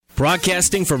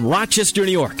Broadcasting from Rochester,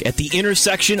 New York, at the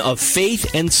intersection of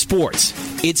faith and sports,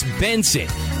 it's Benson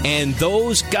and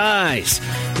Those Guys,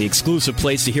 the exclusive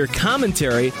place to hear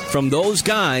commentary from those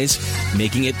guys,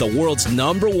 making it the world's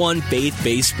 #1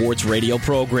 faith-based sports radio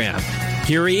program.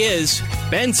 Here he is,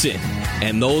 Benson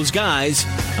and Those Guys,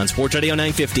 on Sports Radio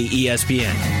 950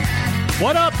 ESPN.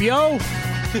 What up, yo?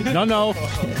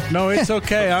 No, it's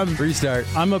okay. Restart.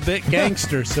 I'm a bit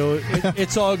gangster, so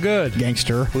it's all good.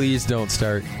 Gangster. Please don't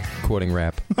start quoting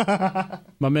rap.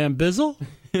 My man Bizzle?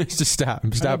 Just stop.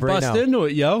 Stop right now. Bust into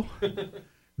it, yo.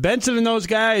 Benson and Those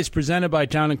Guys, presented by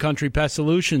Town & Country Pest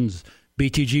Solutions,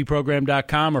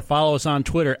 btgprogram.com, or follow us on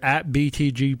Twitter at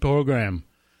btgprogram.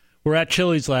 We're at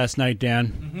Chili's last night, Dan.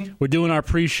 Mm-hmm. We're doing our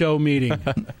pre-show meeting.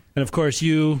 And, of course,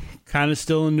 you, kind of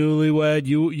still a newlywed,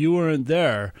 you weren't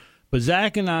there. But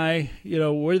Zach and I,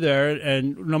 we're there,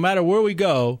 and no matter where we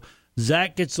go,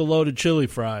 Zach gets a load of chili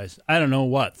fries. I don't know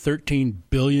what, 13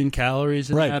 billion calories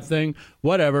in that thing?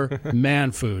 Whatever,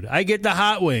 man food. I get the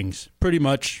hot wings, pretty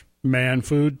much man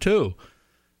food too.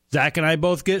 Zach and I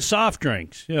both get soft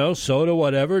drinks, soda,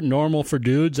 whatever, normal for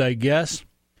dudes, I guess.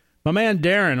 My man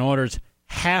Darren orders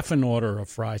half an order of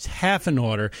fries, half an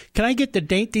order. Can I get the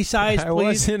dainty size, please? I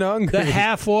wasn't hungry. The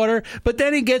half order. But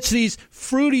then he gets these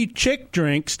fruity chick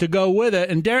drinks to go with it.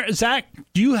 And Zach,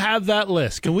 do you have that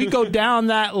list? Can we go down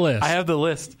that list? I have the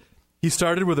list. He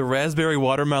started with a raspberry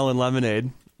watermelon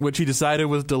lemonade, which he decided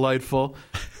was delightful,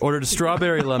 ordered a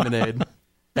strawberry lemonade,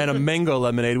 and a mango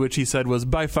lemonade, which he said was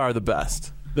by far the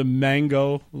best. The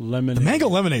mango lemonade. The mango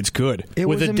lemonade's good.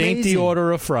 With a dainty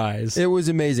order of fries. It was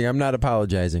amazing. I'm not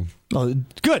apologizing. Oh,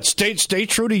 good. Stay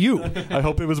true to you. I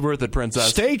hope it was worth it, Princess.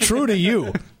 Stay true to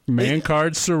you. Man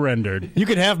cards surrendered. You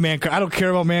can have man cards. I don't care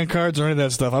about man cards or any of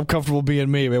that stuff. I'm comfortable being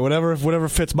me. Man. Whatever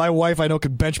fits. My wife, I know,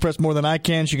 can bench press more than I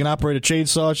can. She can operate a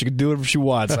chainsaw. She can do whatever she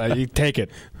wants. You take it.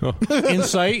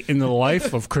 Insight in the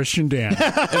life of Christian Dan.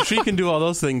 If she can do all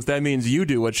those things, that means you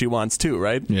do what she wants too,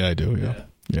 right? Yeah, I do.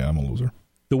 Yeah, I'm a loser.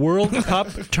 The World Cup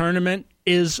tournament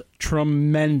is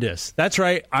tremendous. That's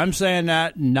right. I'm saying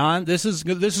that. This is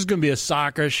going to be a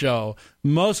soccer show.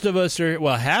 Most of us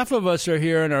half of us are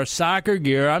here in our soccer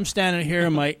gear. I'm standing here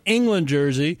in my England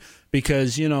jersey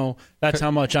because, that's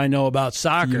how much I know about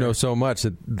soccer. You know so much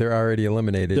that they're already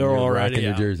eliminated. They're already rocking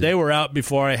your jersey. They were out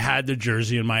before I had the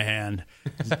jersey in my hand.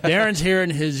 Darren's here in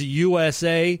his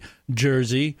USA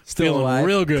jersey, Still feeling alive.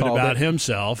 real good Called about it.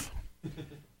 himself.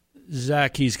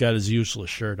 Zach, he's got his useless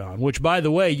shirt on, which, by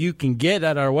the way, you can get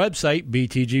at our website,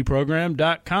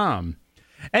 btgprogram.com.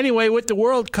 Anyway, with the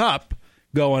World Cup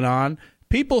going on,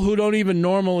 people who don't even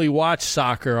normally watch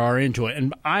soccer are into it,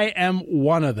 and I am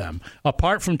one of them.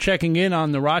 Apart from checking in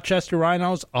on the Rochester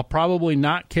Rhinos, I'll probably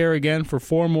not care again for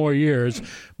 4 more years,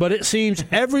 but it seems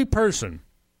every person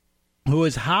who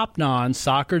has hopped on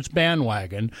soccer's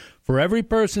bandwagon, for every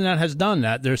person that has done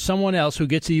that, there's someone else who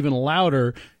gets even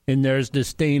louder in their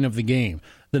disdain of the game.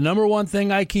 The number one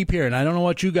thing I keep hearing, I don't know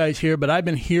what you guys hear, but I've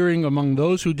been hearing among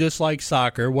those who dislike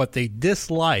soccer, what they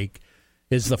dislike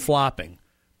is the flopping.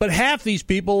 But half these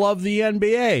people love the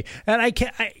NBA.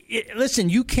 And listen,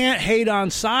 you can't hate on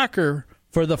soccer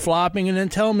for the flopping and then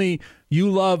tell me you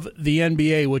love the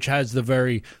NBA, which has the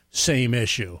very same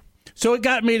issue. So it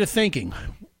got me to thinking,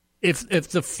 if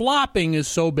the flopping is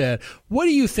so bad, what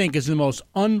do you think is the most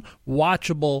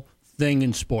unwatchable thing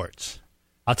in sports?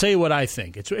 I'll tell you what I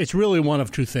think. It's really one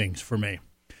of two things for me.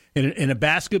 In a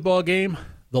basketball game,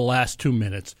 the last 2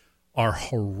 minutes are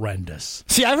horrendous.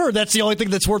 See, I've heard that's the only thing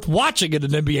that's worth watching in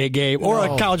an NBA game or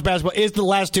a college basketball is the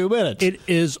last 2 minutes. It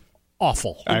is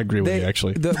awful. I agree with you,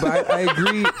 actually. I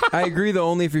agree. I agree, though,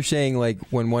 only if you're saying, like,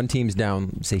 when one team's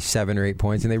down, say, 7 or 8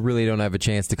 points, and they really don't have a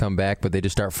chance to come back, but they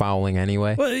just start fouling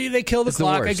anyway. Well, they kill the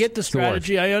clock. I get the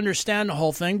strategy. I understand the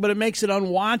whole thing, but it makes it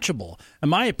unwatchable.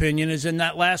 And my opinion is in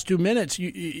that last 2 minutes,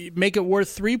 you make it worth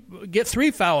 3, get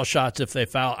 3 foul shots if they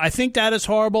foul. I think that is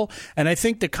horrible, and I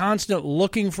think the constant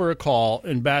looking for a call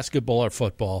in basketball or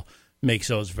football makes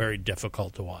those very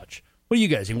difficult to watch. What do you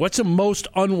guys think? What's the most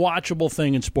unwatchable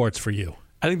thing in sports for you?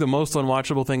 I think the most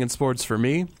unwatchable thing in sports for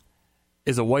me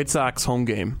is a White Sox home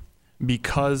game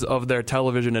because of their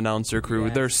television announcer crew.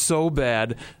 Yes. They're so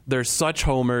bad. They're such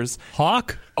homers.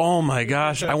 Hawk? Oh, my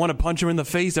gosh. I want to punch him in the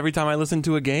face every time I listen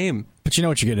to a game. But you know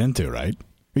what you get into, right?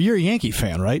 You're a Yankee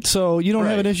fan, right? So you don't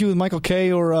have an issue with Michael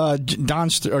Kay or John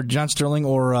Sterling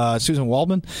or Susan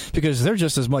Waldman because they're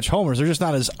just as much homers. They're just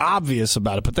not as obvious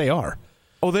about it, but they are.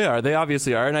 Oh, they are. They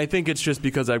obviously are. And I think it's just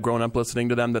because I've grown up listening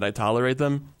to them that I tolerate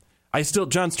them.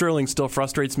 John Sterling still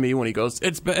frustrates me when he goes,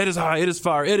 it is high, it is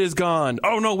far, it is gone.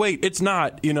 Oh, no, wait, it's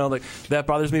not. Like that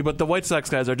bothers me. But the White Sox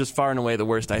guys are just far and away the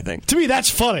worst, I think. To me, that's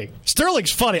funny.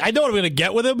 Sterling's funny. I know what I'm going to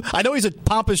get with him. I know he's a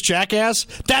pompous jackass.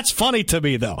 That's funny to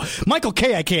me, though. Michael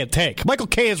Kay, I can't take. Michael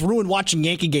Kay has ruined watching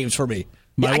Yankee games for me.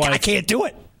 I can't do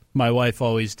it. My wife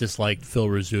always disliked Phil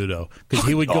Rizzuto because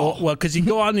he would he'd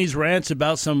go on these rants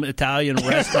about some Italian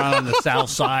restaurant on the South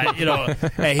Side.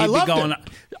 Hey, he'd be going.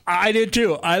 I did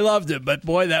too. I loved it, but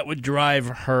boy, that would drive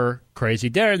her crazy.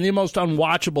 Darren, the most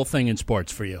unwatchable thing in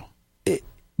sports for you?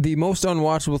 The most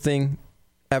unwatchable thing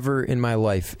ever in my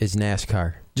life is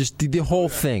NASCAR. Just the whole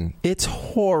thing. It's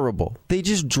horrible. They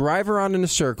just drive around in a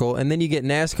circle, and then you get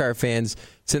NASCAR fans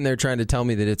sitting there trying to tell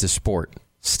me that it's a sport.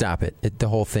 Stop it. The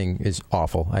whole thing is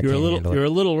awful. You're a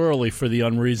little early for the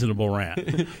unreasonable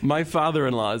rant. My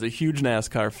father-in-law is a huge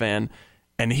NASCAR fan,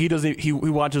 and he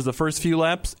watches the first few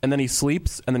laps, and then he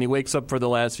sleeps, and then he wakes up for the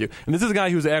last few. And this is a guy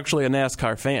who's actually a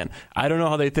NASCAR fan. I don't know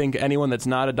how they think anyone that's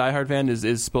not a diehard fan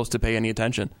is supposed to pay any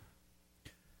attention.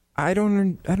 I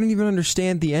don't even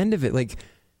understand the end of it. Like,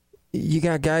 you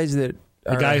got guys that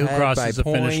the guy who crosses the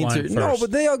finish line first. No,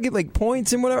 but they all get like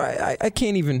points and whatever. I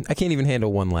can't even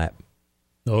handle one lap.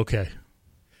 Okay.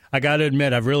 I got to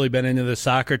admit, I've really been into the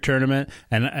soccer tournament,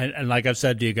 and like I've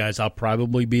said to you guys, I'll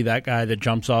probably be that guy that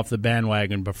jumps off the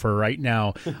bandwagon. But for right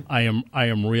now, I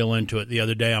am real into it. The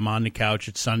other day, I'm on the couch.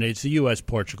 It's Sunday. It's the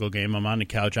U.S.-Portugal game. I'm on the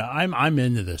couch. I'm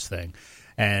into this thing.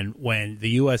 And when the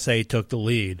USA took the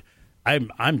lead, I'm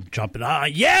jumping.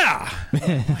 Yeah!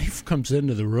 My wife comes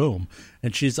into the room,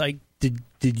 and she's like,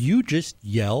 Did you just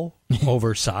yell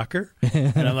over soccer?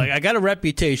 And I'm like, I got a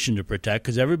reputation to protect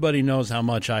because everybody knows how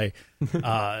much I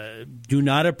do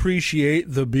not appreciate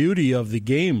the beauty of the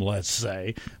game, let's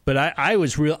say. But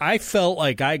I felt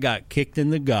like I got kicked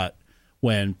in the gut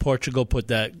when Portugal put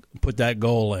that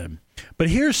goal in. But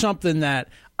here's something that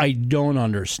I don't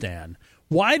understand.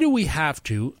 Why do we have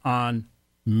to, on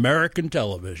American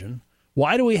television,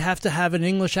 why do we have to have an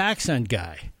English accent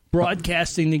guy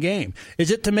broadcasting the game? Is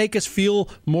it to make us feel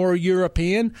more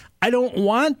European? I don't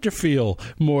want to feel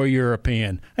more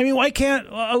European. I mean, why can't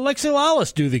Alexi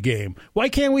Lalas do the game? Why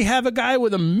can't we have a guy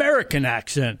with American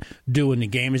accent doing the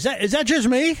game? Is that just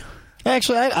me?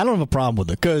 Actually, I don't have a problem with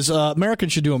it because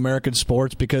Americans should do American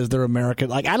sports because they're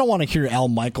American. Like, I don't want to hear Al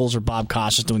Michaels or Bob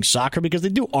Costas doing soccer because they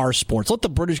do our sports. Let the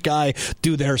British guy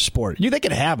do their sport. They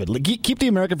can have it. Like, keep the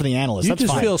American for the analysts. You That's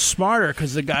just fine. Feel smarter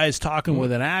because the guy's talking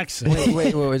with an accent.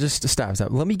 Wait, just stop.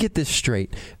 Let me get this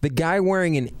straight. The guy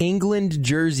wearing an England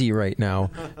jersey right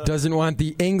now doesn't want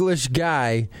the English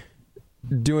guy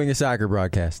doing a soccer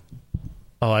broadcast.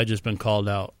 Oh, I just been called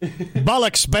out.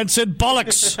 Bollocks, Benson,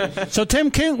 bollocks. So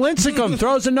Tim Lincecum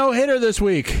throws a no-hitter this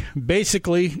week.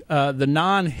 Basically, the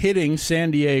non-hitting San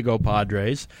Diego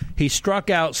Padres. He struck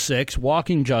out 6,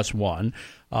 walking just 1.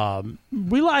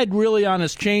 Relied really on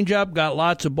his changeup, got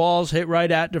lots of balls, hit right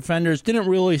at defenders. Didn't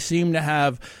really seem to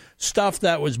have stuff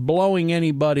that was blowing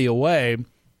anybody away.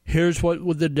 Here's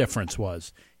what the difference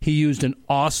was. He used an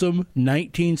awesome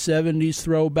 1970s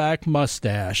throwback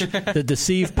mustache to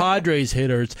deceive Padres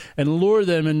hitters and lure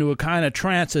them into a kind of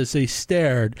trance as they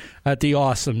stared at the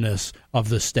awesomeness of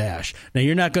the stash. Now,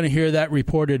 you're not going to hear that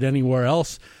reported anywhere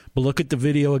else, but look at the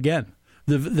video again.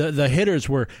 The hitters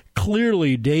were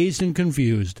clearly dazed and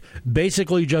confused,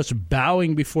 basically just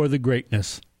bowing before the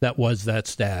greatness that was that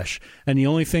stash. And the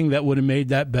only thing that would have made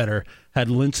that better had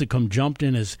Lincecum jumped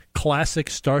in his classic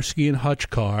Starsky and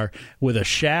Hutch car with a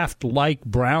shaft-like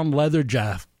brown leather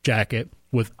jacket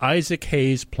with Isaac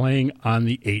Hayes playing on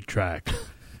the 8-track.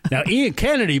 Now, Ian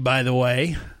Kennedy, by the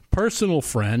way, personal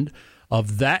friend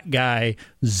of that guy,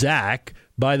 Zach,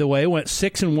 by the way, went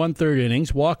 6 1/3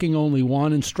 innings, walking only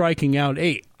 1 and striking out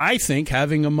 8. I think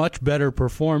having a much better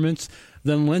performance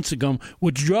than Lincecum,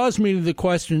 which draws me to the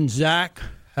question, Zach,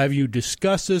 have you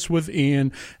discussed this with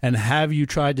Ian, and have you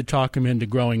tried to talk him into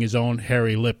growing his own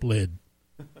hairy lip lid?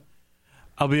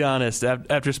 I'll be honest.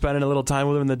 After spending a little time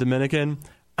with him in the Dominican,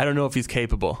 I don't know if he's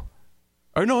capable.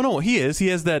 Or no, he is. He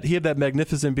had that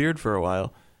magnificent beard for a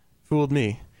while. Fooled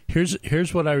me.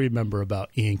 Here's what I remember about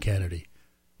Ian Kennedy.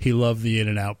 He loved the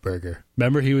In-N-Out Burger.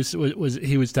 Remember, he was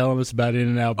telling us about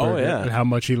In-N-Out Burger and how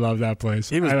much he loved that place.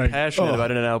 He was passionate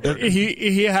about In-N-Out Burger.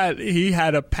 He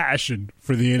had a passion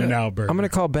for the In-N-Out Burger. I'm going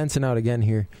to call Benson out again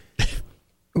here.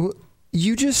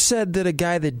 You just said that a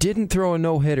guy that didn't throw a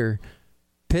no-hitter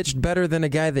pitched better than a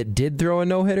guy that did throw a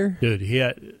no-hitter? Dude,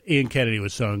 Ian Kennedy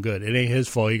was so good. It ain't his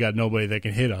fault. He got nobody that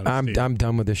can hit on his team. I'm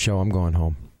done with this show. I'm going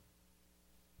home.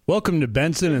 Welcome to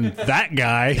Benson and that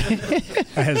guy,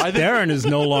 as Darren is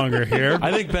no longer here.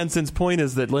 I think Benson's point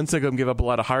is that Lincecum gave up a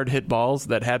lot of hard-hit balls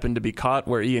that happened to be caught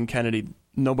where Ian Kennedy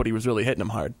nobody was really hitting him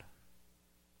hard.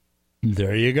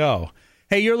 There you go.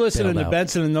 Hey, you're listening to out.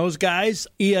 Benson and Those Guys,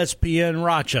 ESPN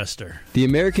Rochester. The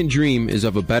American dream is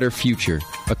of a better future,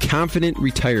 a confident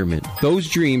retirement. Those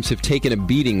dreams have taken a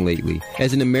beating lately.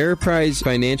 As an Ameriprise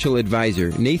financial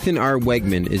advisor, Nathan R.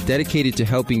 Wegman is dedicated to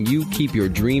helping you keep your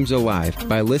dreams alive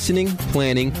by listening,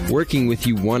 planning, working with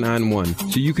you one-on-one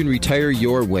so you can retire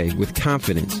your way with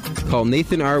confidence. Call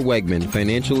Nathan R. Wegman,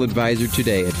 financial advisor,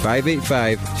 today at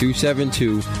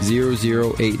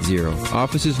 585-272-0080.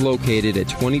 Office is located at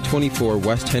 2024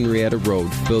 West Henrietta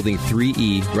Road, Building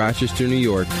 3E, Rochester, New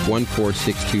York,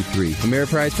 14623.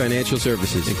 Ameriprise Financial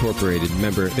Services, Incorporated,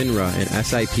 member FINRA and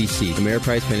SIPC.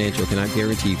 Ameriprise Financial cannot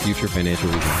guarantee future financial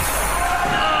results.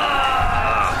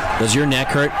 Does your neck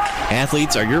hurt?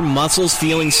 Athletes, are your muscles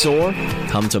feeling sore?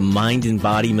 Come to Mind and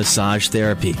Body Massage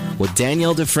Therapy with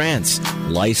Danielle DeFrance,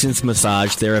 licensed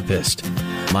massage therapist.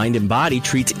 Mind and Body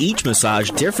treats each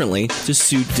massage differently to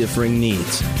suit differing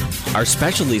needs. Our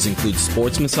specialties include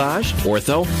sports massage,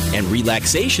 ortho, and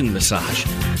relaxation massage.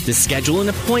 To schedule an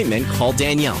appointment, call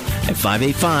Danielle at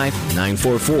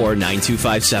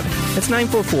 585-944-9257. That's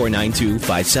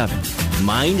 944-9257.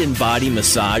 Mind and Body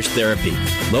Massage Therapy,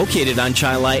 located on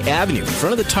Chilai Avenue, in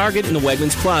front of the Target in the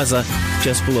Wegmans Plaza,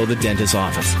 just below the dentist's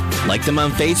office. Like them on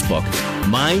Facebook,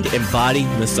 Mind and Body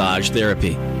Massage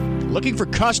Therapy. Looking for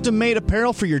custom-made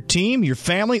apparel for your team, your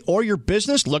family, or your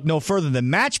business? Look no further than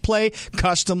Match Play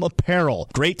Custom Apparel.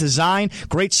 Great design,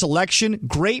 great selection,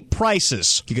 great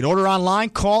prices. You can order online,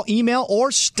 call, email,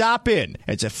 or stop in.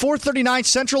 It's at 439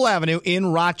 Central Avenue in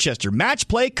Rochester. Match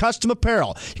Play Custom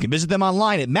Apparel. You can visit them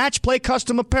online at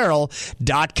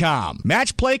matchplaycustomapparel.com.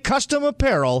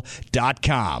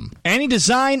 matchplaycustomapparel.com. Any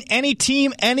design, any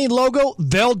team, any logo,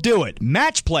 they'll do it.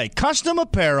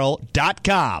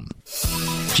 matchplaycustomapparel.com.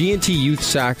 G&T Youth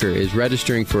Soccer is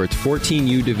registering for its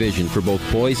 14U division for both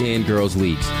boys and girls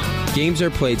leagues. Games are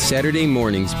played Saturday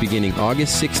mornings beginning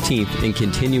August 16th and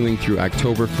continuing through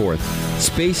October 4th.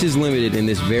 Space is limited in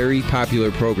this very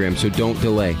popular program, so don't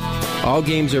delay. All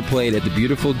games are played at the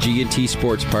beautiful G&T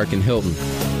Sports Park in Hilton.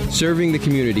 Serving the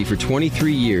community for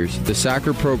 23 years, the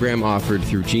soccer program offered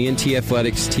through G&T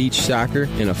Athletics teach soccer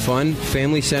in a fun,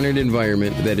 family-centered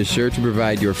environment that is sure to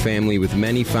provide your family with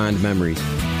many fond memories.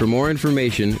 For more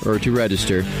information or to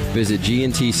register, visit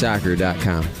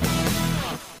gntsoccer.com.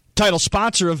 Title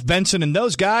sponsor of Benson and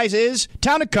Those Guys is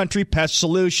Town & Country Pest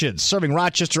Solutions, serving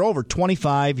Rochester over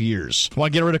 25 years.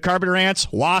 Want to get rid of carpenter ants,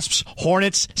 wasps,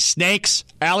 hornets, snakes,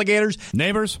 alligators,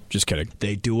 neighbors? Just kidding.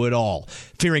 They do it all.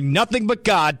 Fearing nothing but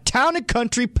God, Town &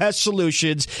 Country Pest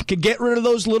Solutions can get rid of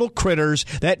those little critters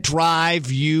that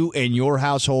drive you and your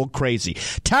household crazy.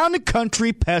 Town &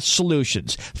 Country Pest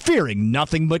Solutions, fearing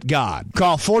nothing but God.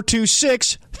 Call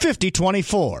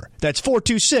 426-5024. That's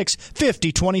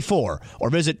 426-5024. Or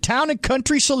visit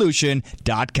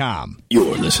townandcountrysolution.com.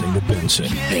 You're listening to Benson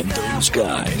and Those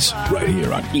Guys right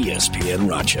here on ESPN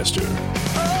Rochester.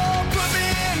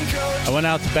 I went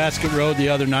out to Basket Road the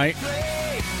other night,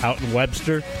 out in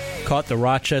Webster, caught the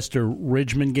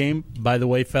Rochester-Ridgeman game. By the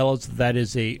way, fellas, that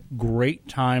is a great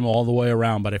time all the way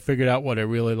around, but I figured out what I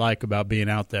really like about being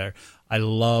out there. I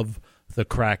love the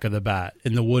crack of the bat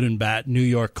in the wooden bat, New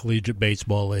York Collegiate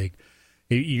Baseball League.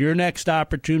 Your next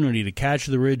opportunity to catch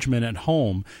the Ridgeman at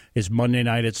home is Monday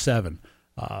night at 7.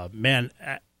 Man,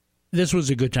 this was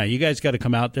a good time. You guys got to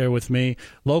come out there with me.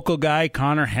 Local guy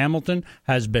Connor Hamilton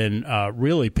has been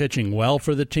really pitching well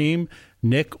for the team.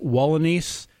 Nick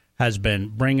Wolanese has been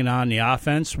bringing on the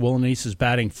offense. Wolanese is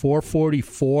batting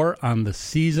 .444 on the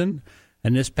season.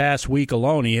 And this past week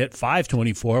alone, he hit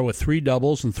 .524 with 3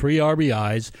 doubles and 3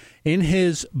 RBIs. In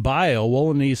his bio,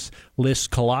 Wolanese lists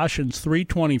Colossians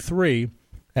 3:23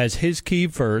 as his key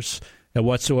verse, that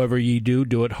whatsoever ye do,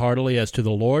 do it heartily as to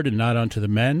the Lord and not unto the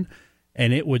men.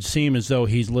 And it would seem as though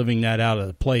he's living that out of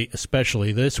the plate,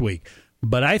 especially this week.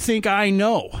 But I think I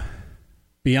know,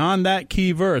 beyond that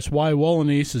key verse, why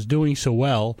Wolanese is doing so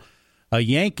well. A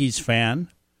Yankees fan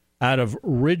out of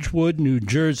Ridgewood, New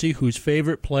Jersey, whose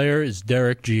favorite player is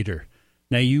Derek Jeter.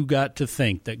 Now, you got to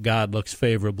think that God looks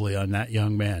favorably on that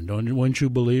young man. Wouldn't you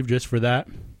believe just for that?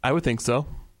 I would think so.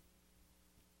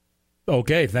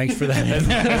 Okay, thanks for that.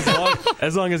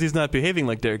 As long as he's not behaving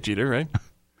like Derek Jeter, right?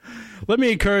 Let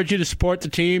me encourage you to support the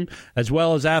team as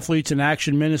well as Athletes in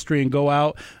Action Ministry and go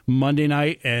out Monday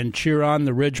night and cheer on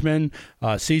the Ridgemen.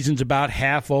 Season's about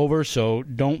half over, so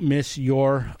don't miss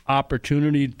your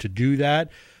opportunity to do that.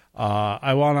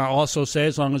 I want to also say,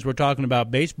 as long as we're talking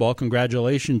about baseball,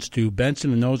 congratulations to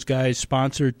Benson and Those Guys'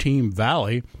 sponsor, Team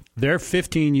Valley. Their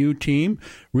 15U team,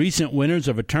 recent winners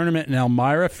of a tournament in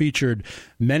Elmira, featured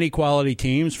many quality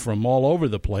teams from all over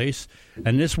the place.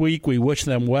 And this week we wish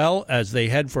them well as they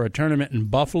head for a tournament in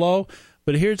Buffalo.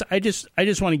 But I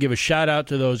just want to give a shout out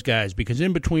to those guys, because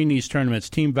in between these tournaments,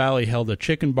 Team Valley held a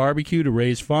chicken barbecue to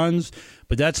raise funds.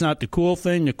 But that's not the cool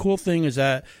thing. The cool thing is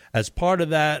that as part of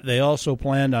that, they also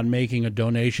planned on making a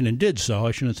donation, and did so.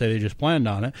 I shouldn't say they just planned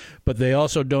on it, but they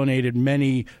also donated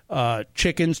many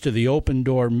chickens to the Open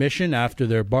Door Mission after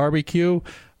their barbecue.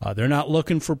 They're not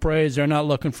looking for praise. They're not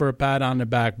looking for a pat on the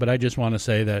back. But I just want to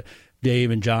say that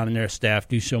Dave and John and their staff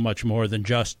do so much more than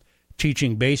just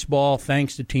teaching baseball.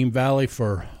 Thanks to Team Valley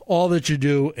for all that you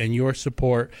do and your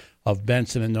support of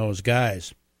Benson and those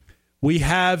guys. We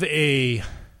have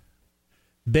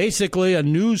basically a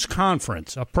news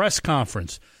conference, a press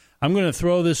conference. I'm going to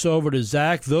throw this over to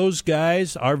Zach. Those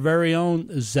guys, our very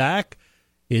own Zach,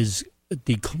 is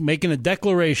making a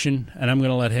declaration, and I'm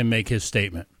going to let him make his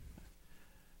statement.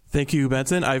 Thank you,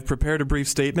 Benson. I've prepared a brief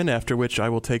statement, after which I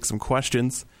will take some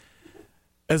questions.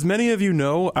 As many of you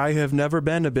know, I have never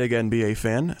been a big NBA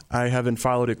fan. I haven't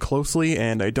followed it closely,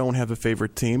 and I don't have a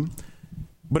favorite team.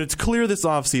 But it's clear this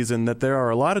offseason that there are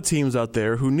a lot of teams out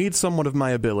there who need someone of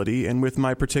my ability and with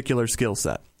my particular skill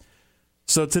set.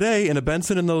 So today, in a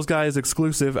Benson and Those Guys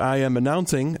exclusive, I am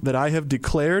announcing that I have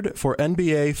declared for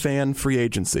NBA fan free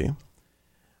agency.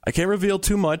 I can't reveal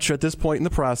too much at this point in the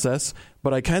process,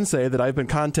 but I can say that I've been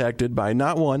contacted by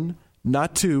not one,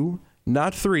 not two,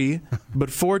 not three, but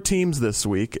 4 teams this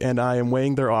week, and I am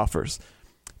weighing their offers.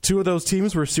 2 of those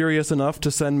teams were serious enough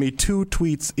to send me 2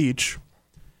 tweets each.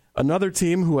 Another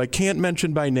team, who I can't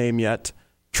mention by name yet,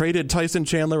 traded Tyson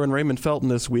Chandler and Raymond Felton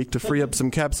this week to free up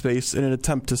some cap space in an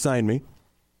attempt to sign me.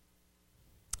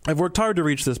 I've worked hard to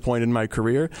reach this point in my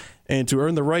career and to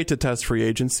earn the right to test free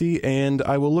agency, and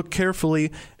I will look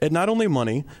carefully at not only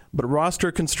money, but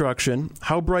roster construction,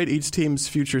 how bright each team's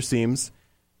future seems,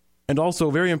 and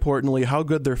also, very importantly, how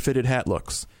good their fitted hat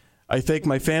looks. I thank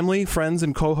my family, friends,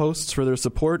 and co-hosts for their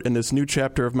support in this new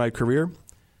chapter of my career.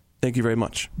 Thank you very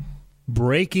much.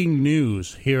 Breaking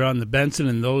news here on the Benson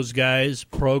and Those Guys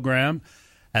program,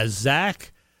 as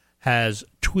Zach has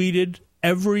tweeted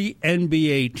every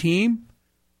NBA team,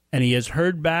 and he has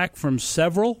heard back from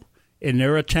several in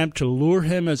their attempt to lure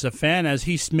him as a fan, as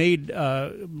he's made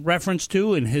reference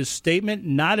to in his statement,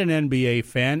 not an NBA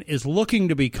fan, is looking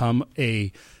to become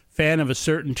a fan of a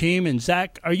certain team. And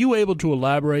Zach, are you able to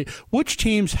elaborate? Which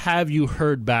teams have you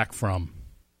heard back from?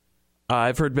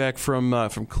 I've heard back from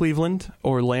Cleveland,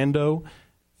 Orlando,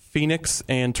 Phoenix,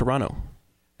 and Toronto.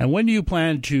 And when do you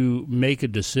plan to make a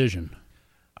decision?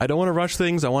 I don't want to rush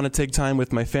things. I want to take time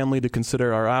with my family to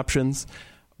consider our options.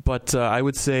 But I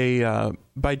would say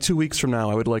by 2 weeks from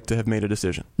now, I would like to have made a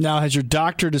decision. Now, has your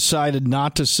doctor decided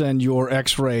not to send your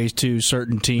x-rays to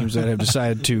certain teams that have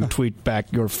decided to tweet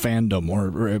back your fandom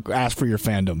or ask for your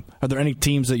fandom? Are there any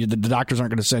teams that the doctors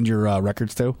aren't going to send your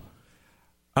records to?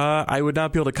 I would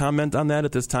not be able to comment on that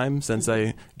at this time, since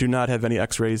I do not have any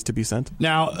x-rays to be sent.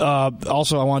 Now,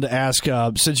 also, I wanted to ask,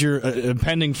 since you're a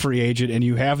pending free agent and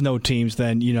you have no teams,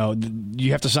 then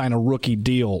you have to sign a rookie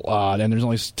deal, and there's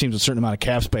only teams with a certain amount of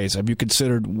cap space. Have you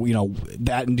considered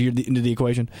that into the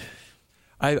equation?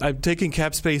 I'm taking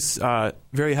cap space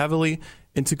very heavily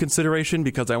into consideration,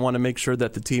 because I want to make sure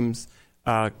that the teams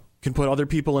can put other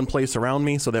people in place around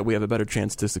me so that we have a better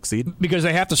chance to succeed. Because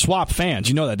they have to swap fans.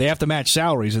 You know that. They have to match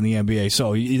salaries in the NBA.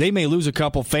 So they may lose a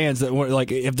couple fans that were,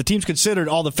 like, if the team's considered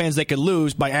all the fans they could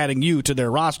lose by adding you to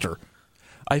their roster.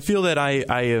 I feel that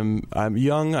I'm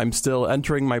young. I'm still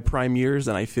entering my prime years,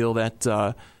 and I feel that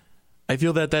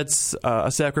that's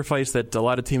a sacrifice that a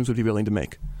lot of teams would be willing to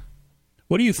make.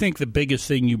 What do you think the biggest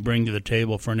thing you bring to the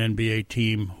table for an NBA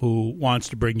team who wants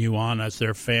to bring you on as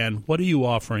their fan? What are you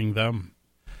offering them?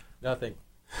 Nothing.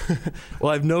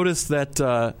 Well, I've noticed that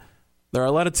there are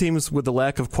a lot of teams with the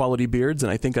lack of quality beards,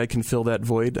 and I think I can fill that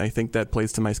void. I think that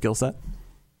plays to my skill set.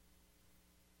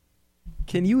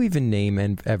 Can you even name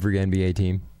every NBA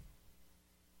team?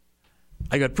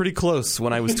 I got pretty close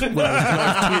when I was tweeting.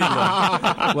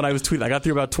 I got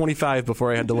through about 25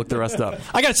 before I had to look the rest up.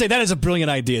 I got to say, that is a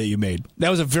brilliant idea that you made. That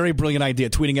was a very brilliant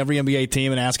idea, tweeting every NBA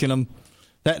team and asking them.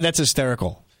 That's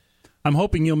hysterical. I'm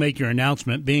hoping you'll make your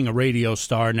announcement, being a radio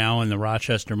star now in the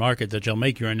Rochester market, that you'll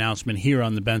make your announcement here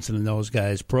on the Benson and Those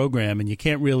Guys program. And you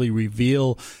can't really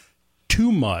reveal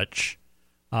too much,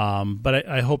 but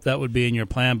I hope that would be in your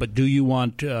plan. But do you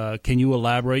want, can you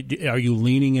elaborate? Are you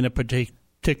leaning in a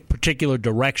particular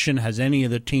direction? Has any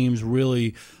of the teams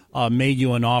really made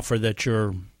you an offer that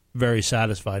you're very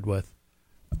satisfied with?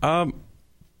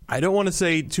 I don't want to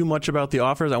say too much about the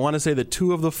offers. I want to say that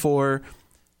 2 of the 4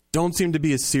 don't seem to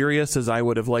be as serious as I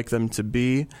would have liked them to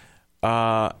be.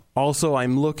 Also,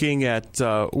 I'm looking at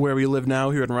where we live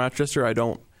now here in Rochester.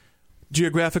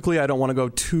 Geographically, I don't want to go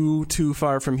too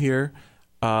far from here.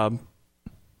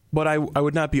 But I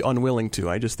would not be unwilling to.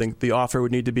 I just think the offer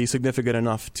would need to be significant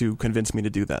enough to convince me to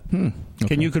do that. Okay.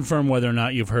 Can you confirm whether or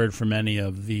not you've heard from any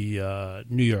of the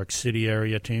New York City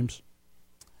area teams?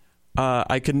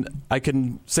 I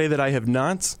can say that I have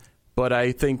not, but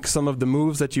I think some of the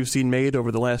moves that you've seen made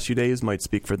over the last few days might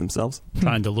speak for themselves.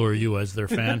 Trying to lure you as their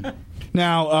fan.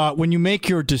 Now, when you make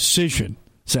your decision,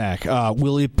 Zach,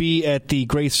 will it be at the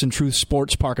Grace and Truth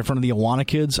Sports Park in front of the Awana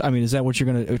kids? I mean, is that what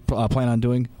you're going to plan on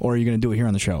doing, or are you going to do it here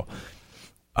on the show?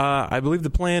 I believe the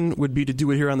plan would be to do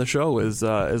it here on the show as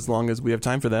long as we have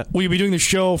time for that. Will you be doing the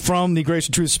show from the Grace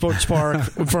and Truth Sports Park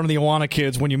in front of the Awana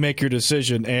kids when you make your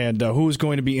decision? And who's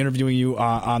going to be interviewing you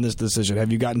on this decision?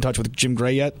 Have you got in touch with Jim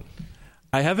Gray yet?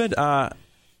 I haven't.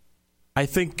 I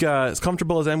think as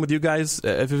comfortable as I am with you guys,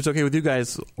 if it's okay with you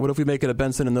guys, what if we make it a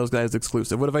Benson and those guys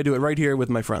exclusive? What if I do it right here with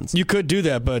my friends? You could do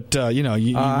that, but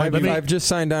I've just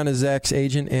signed on as Zach's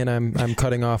agent, and I'm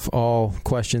cutting off all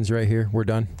questions right here. We're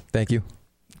done. Thank you.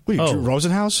 Drew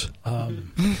Rosenhaus?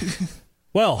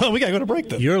 Well, we got to go to break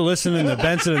then. You're listening to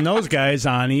Benson and those guys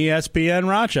on ESPN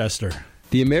Rochester.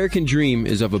 The American dream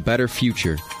is of a better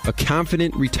future, a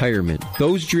confident retirement.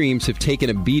 Those dreams have taken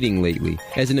a beating lately.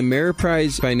 As an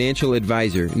Ameriprise financial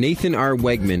advisor, Nathan R.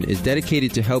 Wegman is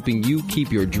dedicated to helping you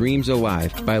keep your dreams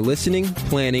alive by listening,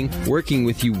 planning, working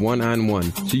with you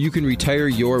one-on-one so you can retire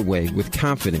your way with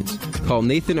confidence. Call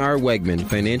Nathan R. Wegman,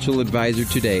 financial advisor,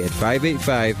 today at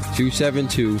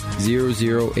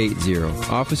 585-272-0080.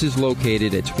 Office is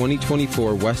located at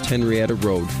 2024 West Henrietta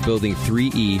Road, Building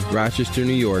 3E, Rochester,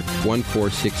 New York, 14623.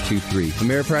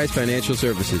 Ameriprise Financial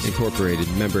Services Incorporated,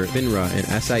 member FINRA and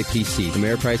SIPC.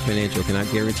 Ameriprise Financial cannot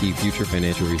guarantee future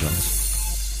financial results.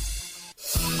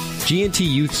 G&T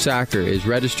Youth Soccer is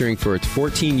registering for its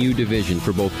 14U division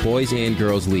for both boys and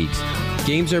girls leagues.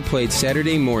 Games are played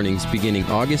Saturday mornings beginning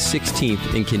August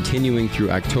 16th and continuing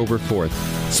through October 4th.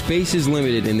 Space is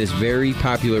limited in this very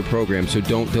popular program, so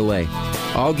don't delay.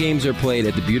 All games are played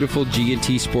at the beautiful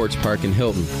G&T Sports Park in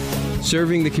Hilton.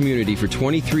 Serving the community for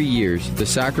 23 years, the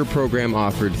soccer program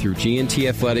offered through G&T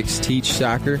Athletics teach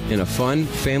soccer in a fun,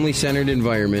 family-centered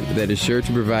environment that is sure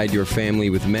to provide your family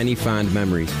with many fond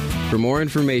memories. For more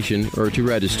information or to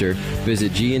register,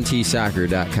 visit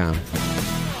gntsoccer.com.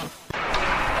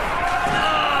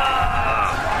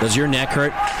 Does your neck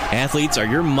hurt? Athletes, are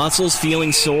your muscles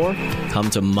feeling sore?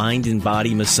 Come to Mind and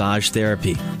Body Massage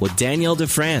Therapy with Danielle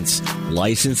DeFrance,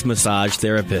 licensed massage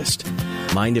therapist.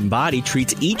 Mind and Body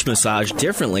treats each massage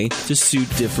differently to suit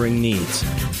differing needs.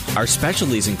 Our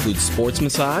specialties include sports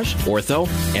massage, ortho,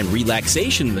 and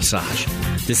relaxation massage.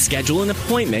 To schedule an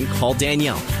appointment, call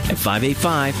Danielle at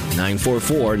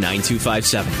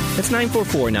 585-944-9257. That's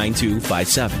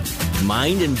 944-9257.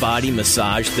 Mind and Body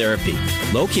Massage Therapy,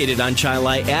 located on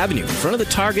Chilai Avenue, in front of the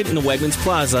Target in the Wegmans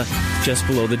Plaza, just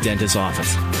below the dentist's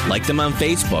office. Like them on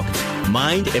Facebook,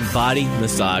 Mind and Body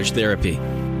Massage Therapy.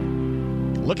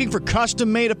 Looking for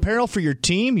custom-made apparel for your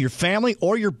team, your family,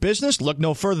 or your business? Look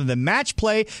no further than Match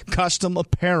Play Custom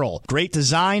Apparel. Great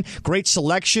design, great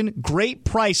selection, great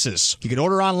prices. You can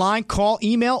order online, call,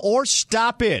 email, or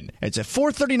stop in. It's at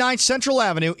 439 Central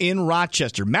Avenue in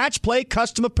Rochester. Match Play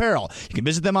Custom Apparel. You can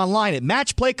visit them online at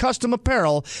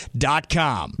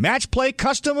matchplaycustomapparel.com.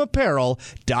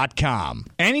 matchplaycustomapparel.com.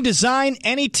 Any design,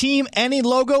 any team, any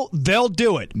logo, they'll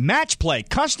do it.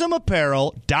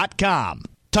 matchplaycustomapparel.com.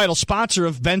 Title sponsor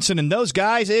of Benson and those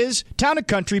guys is Town &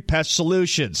 Country Pest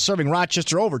Solutions, serving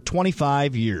Rochester over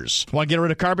 25 years. Want to get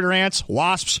rid of carpenter ants,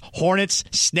 wasps, hornets,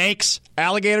 snakes,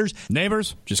 alligators,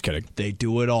 neighbors? Just kidding. They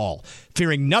do it all.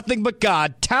 Fearing nothing but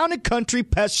God, Town & Country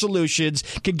Pest Solutions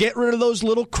can get rid of those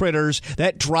little critters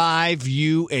that drive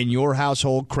you and your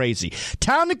household crazy.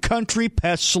 Town & Country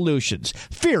Pest Solutions,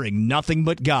 fearing nothing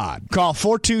but God. Call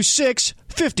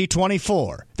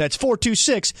 426-5024. That's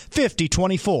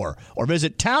 426-5024. Or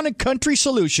visit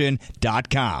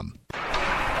townandcountrysolution.com.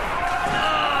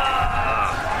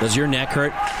 Does your neck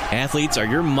hurt? Athletes, are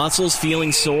your muscles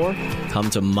feeling sore? Come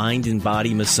to Mind and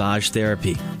Body Massage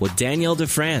Therapy with Danielle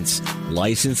DeFrance,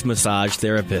 licensed massage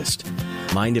therapist.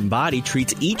 Mind and Body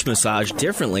treats each massage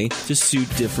differently to suit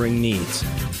differing needs.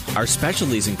 Our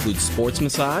specialties include sports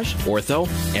massage, ortho,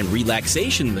 and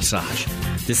relaxation massage.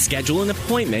 To schedule an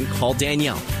appointment, call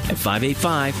Danielle at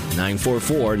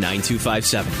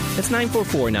 585-944-9257. That's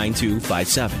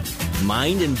 944-9257.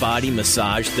 Mind and Body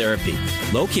Massage Therapy,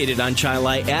 located on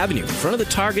Chilai Avenue, in front of the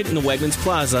Target in the Wegmans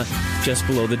Plaza, just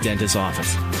below the dentist's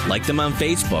office. Like them on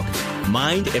Facebook,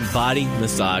 Mind and Body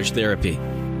Massage Therapy.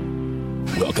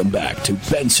 Welcome back to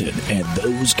Benson and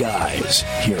Those Guys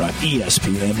here on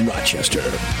ESPN Rochester.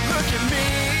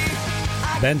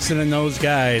 Benson and Those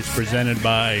Guys, presented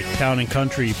by Town &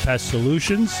 Country Pest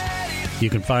Solutions.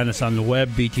 You can find us on the web,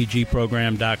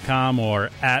 btgprogram.com, or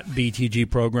at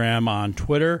btgprogram on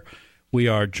Twitter. We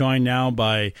are joined now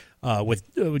by with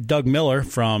Doug Miller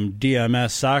from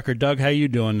DMS Soccer. Doug, how you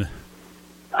doing?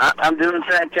 I'm doing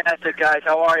fantastic, guys.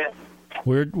 How are you?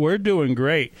 We're doing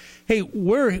great. Hey,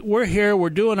 we're here.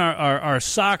 We're doing our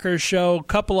soccer show. A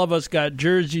couple of us got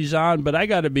jerseys on, but I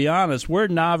got to be honest, we're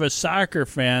novice soccer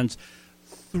fans,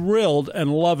 thrilled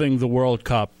and loving the World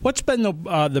Cup. What's been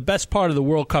the best part of the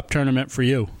World Cup tournament for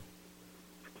you?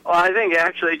 Well, I think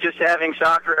actually just having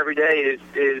soccer every day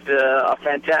is a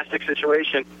fantastic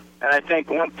situation, and I think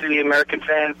once the American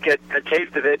fans get a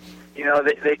taste of it, you know,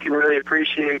 they can really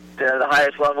appreciate the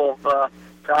highest level of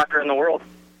soccer in the world.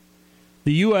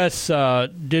 The U.S.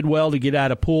 Did well to get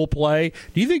out of pool play.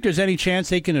 Do you think there's any chance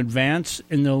they can advance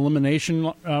in the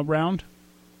elimination round?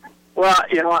 Well,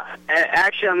 you know,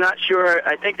 actually, I'm not sure.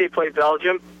 I think they played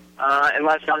Belgium,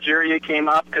 unless Algeria came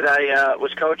up because I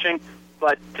was coaching.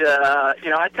 But, you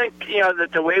know, I think, you know,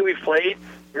 that the way we've played,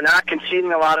 we're not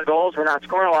conceding a lot of goals. We're not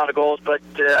scoring a lot of goals. But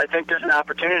I think there's an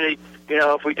opportunity, you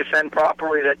know, if we defend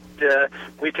properly, that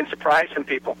we can surprise some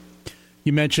people.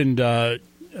 You mentioned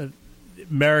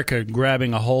America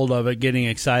grabbing a hold of it, getting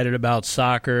excited about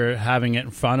soccer, having it in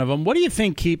front of them. What do you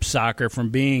think keeps soccer from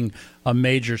being a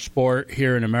major sport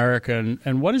here in America,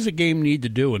 and what does the game need to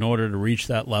do in order to reach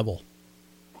that level?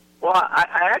 Well,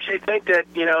 I actually think that,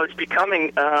 you know, it's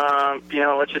becoming, you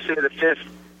know, let's just say the fifth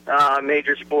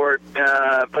major sport,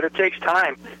 but it takes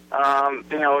time.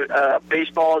 You know,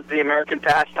 baseball is the American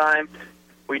pastime.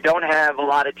 We don't have a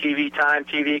lot of TV time,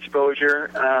 TV exposure,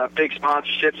 big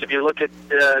sponsorships. If you look at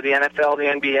the NFL, the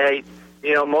NBA,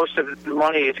 you know, most of the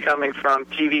money is coming from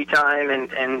TV time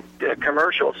and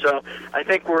commercials. So I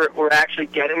think we're actually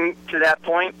getting to that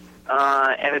point,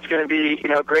 and it's going to be, you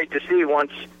know, great to see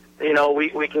once, you know, we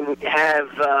can have,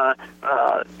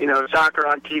 you know, soccer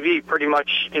on TV pretty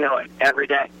much, you know, every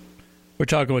day. We're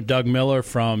talking with Doug Miller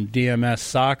from DMS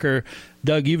Soccer.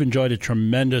 Doug, you've enjoyed a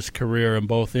tremendous career in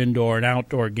both indoor and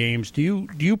outdoor games. Do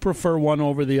you prefer one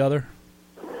over the other?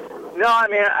 No, I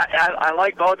mean, I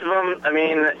like both of them. I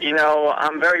mean, you know,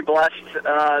 I'm very blessed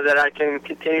that I can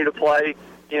continue to play,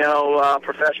 you know,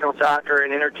 professional soccer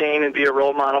and entertain and be a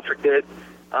role model for kids,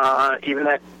 even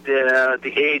at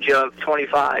the age of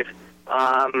 25.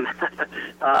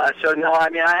 So, no, I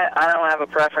mean, I don't have a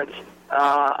preference.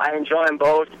 I enjoy them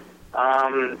both.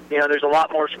 You know, there's a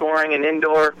lot more scoring in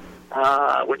indoor,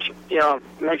 which, you know,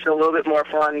 makes it a little bit more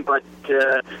fun, but,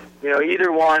 you know, either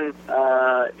one,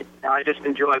 I just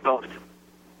enjoy both.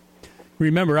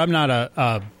 Remember, I'm not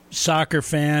a soccer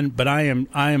fan, but I am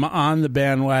on the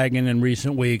bandwagon in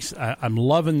recent weeks. I'm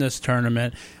loving this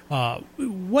tournament.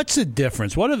 What's the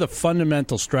difference? What are the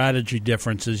fundamental strategy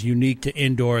differences unique to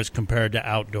indoor as compared to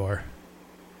outdoor?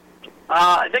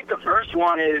 I think the first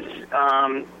one is,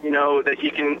 you know, that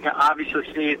you can obviously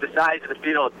see the size of the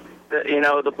field. You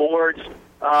know, the boards, you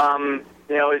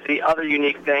know, is the other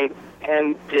unique thing.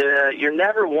 And you're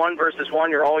never 1 versus 1.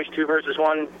 You're always 2 versus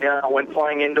 1 when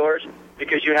playing indoors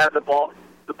because you have the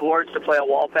boards to play a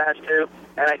wall pass to.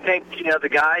 And I think, you know, the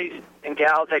guys and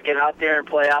gals that get out there and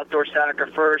play outdoor soccer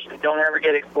first and don't ever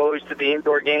get exposed to the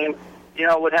indoor game, you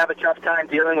know, would have a tough time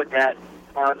dealing with that.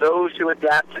 Those who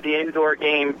adapt to the indoor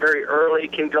game very early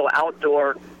can go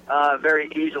outdoor very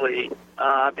easily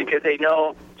because they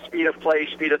know speed of play,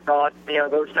 speed of thought, you know,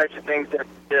 those types of things that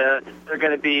they're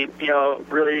going to be, you know,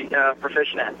 really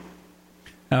proficient at.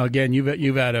 Now, again,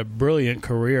 you've had a brilliant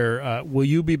career. Will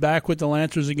you be back with the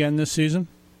Lancers again this season?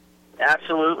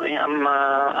 Absolutely.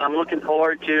 I'm looking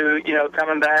forward to, you know,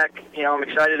 coming back. You know, I'm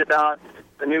excited about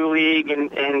the new league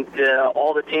and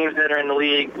all the teams that are in the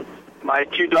league. My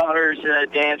 2 daughters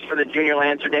dance for the Junior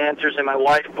Lancer Dancers, and my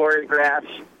wife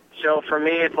choreographs. So for me,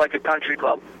 it's like a country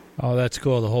club. Oh, that's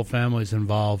cool. The whole family's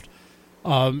involved.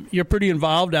 You're pretty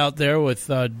involved out there with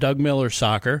Doug Miller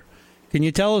Soccer. Can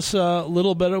you tell us a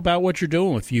little bit about what you're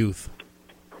doing with youth?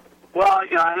 Well,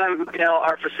 you know,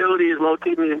 our facility is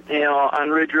located, you know,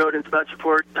 on Ridge Road in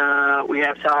Spencerport. We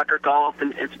have soccer, golf,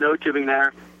 and snow tubing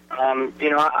there. You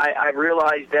know, I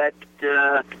realized that,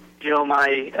 you know,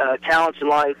 my talents in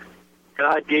life,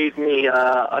 God gave me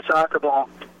a soccer ball,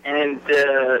 and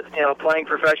you know, playing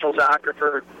professional soccer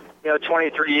for, you know,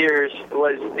 23 years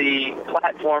was the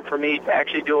platform for me to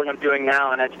actually do what I'm doing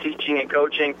now, and that's teaching and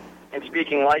coaching and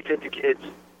speaking life into kids.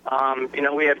 You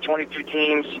know, we have 22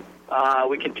 teams.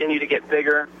 We continue to get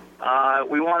bigger.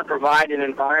 We want to provide an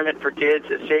environment for kids,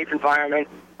 a safe environment,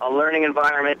 a learning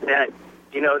environment that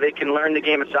they can learn the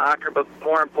game of soccer, but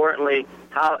more importantly,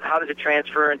 how does it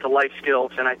transfer into life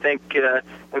skills? And I think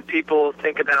when people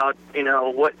think about,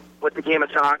 what the game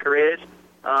of soccer is,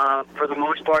 for the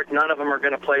most part, none of them are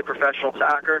going to play professional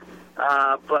soccer.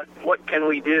 But what can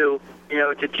we do,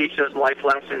 to teach those life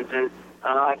lessons? And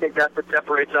I think that's what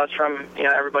separates us from,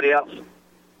 everybody else.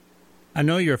 I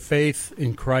know your faith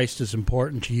in Christ is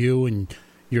important to you, and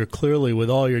you're clearly, with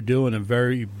all you're doing, a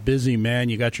very busy man.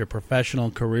 You got your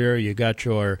professional career, you got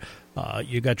your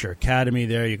academy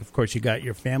there. Of course, you got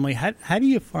your family. How do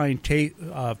you find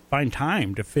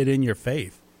time to fit in your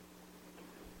faith?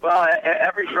 Well,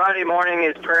 every Friday morning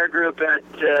is prayer group at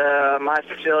my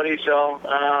facility, so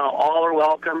all are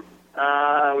welcome.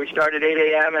 We start at 8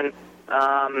 a.m. and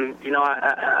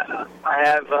I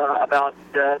have about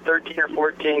 13 or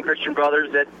 14 Christian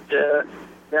brothers that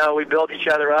we build each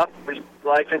other up, we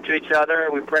life into each other,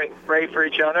 we pray for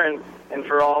each other and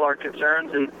for all our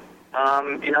concerns. And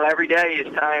every day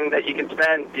is time that you can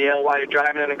spend, while you're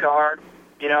driving in a car.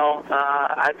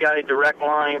 I've got a direct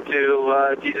line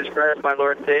to Jesus Christ, my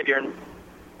Lord and Savior, and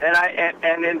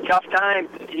in tough times,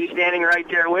 He's standing right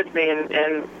there with me,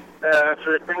 and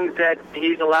for the things that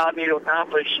He's allowed me to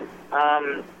accomplish,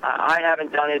 I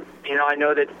haven't done it. I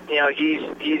know that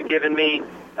He's given me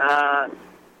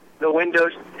the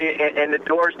windows and the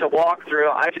doors to walk through.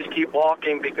 I just keep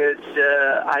walking because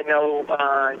I know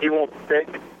He won't stick.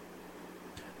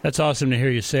 That's awesome to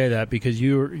hear you say that, because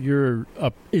you're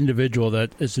an individual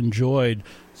that has enjoyed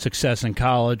success in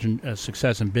college and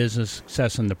success in business,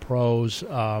 success in the pros.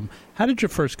 How did you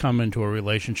first come into a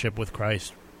relationship with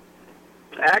Christ?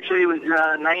 Actually, it was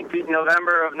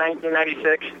November of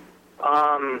 1996.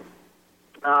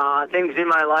 Things in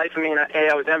my life,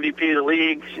 I was MVP of the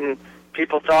leagues, and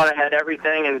people thought I had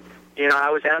everything, and, I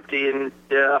was empty. And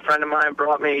a friend of mine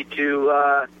brought me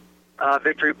to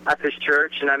Victory Baptist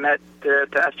Church, and I met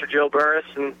Pastor Joe Burris,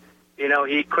 and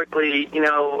he quickly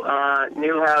knew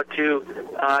how to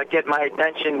get my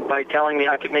attention by telling me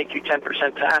I could make you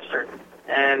 10% faster,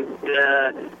 and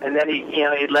then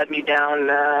he led me down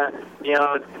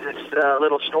this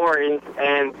little story,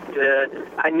 and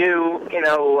I knew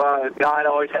God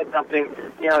always had something.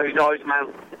 He was always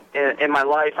in my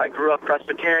life. I grew up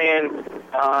Presbyterian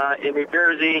in New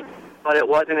Jersey. But it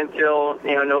wasn't until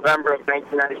November of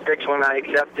 1996 when I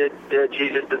accepted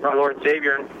Jesus as my Lord and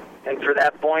Savior, and for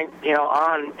that point,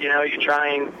 on, you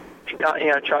try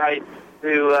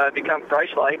to become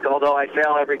Christ-like. Although I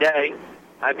fail every day,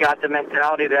 I've got the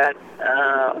mentality that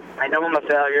I know I'm a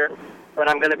failure, but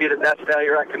I'm going to be the best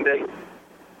failure I can be.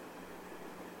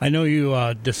 I know you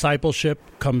discipleship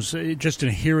comes just in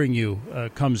hearing you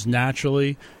comes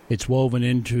naturally. It's woven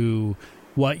into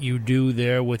what you do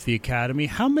there with the academy.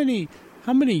 How many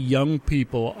young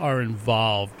people are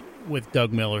involved with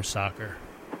Doug Miller Soccer?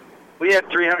 We have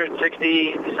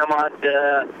 360 some odd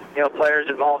players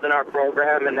involved in our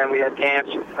program, and then we have camps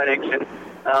and clinics and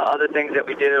other things that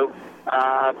we do.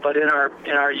 But in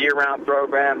our year-round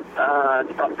program,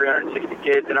 it's about 360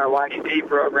 kids in our YDP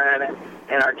program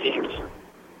and our teams.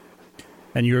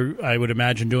 And you're, I would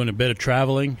imagine, doing a bit of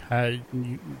traveling,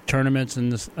 tournaments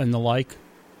and the like.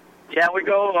 Yeah, we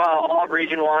go all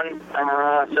Region 1,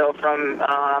 so from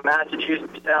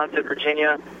Massachusetts down to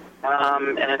Virginia,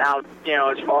 and out,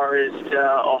 as far as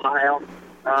Ohio.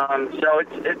 So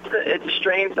it's a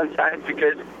strain sometimes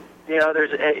because,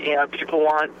 there's people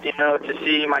want, to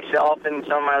see myself and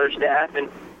some of my other staff, and,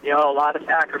 a lot of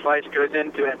sacrifice goes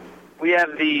into it. We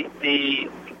have the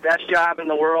best job in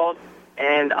the world,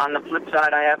 and on the flip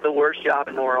side, I have the worst job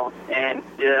in the world. And,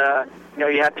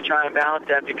 you have to try and balance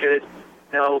that because,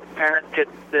 parents get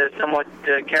somewhat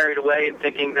carried away in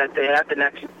thinking that they have the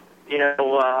next,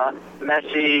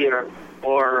 Messi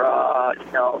or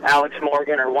Alex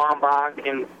Morgan or Wambach,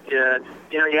 and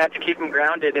you have to keep them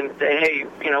grounded and say, hey,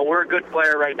 we're a good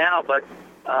player right now, but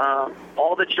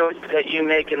all the choices that you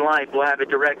make in life will have a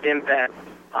direct impact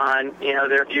on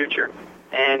their future,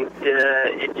 and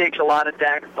it takes a lot of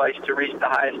sacrifice to reach the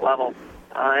highest level,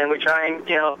 and we try and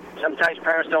sometimes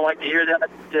parents don't like to hear that.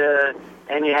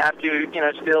 And you have to,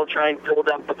 still try and build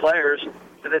up the players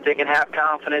so that they can have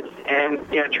confidence and,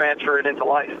 transfer it into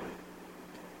life.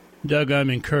 Doug, I'm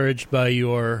encouraged by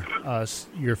your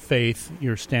faith,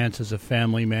 your stance as a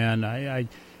family man. I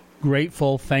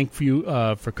grateful, thank you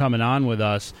for coming on with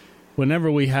us. Whenever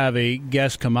we have a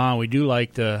guest come on, we do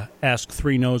like to ask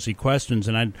three nosy questions,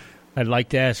 and I'd like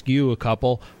to ask you a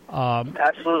couple.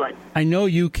 Absolutely. I know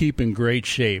you keep in great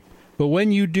shape. But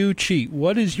when you do cheat,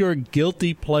 what is your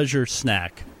guilty pleasure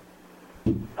snack?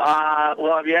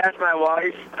 Well, if you ask my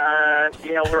wife,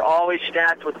 we're always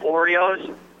stacked with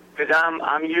Oreos because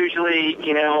I'm usually,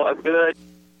 a good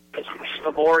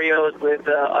of Oreos with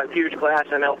a huge glass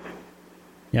of milk.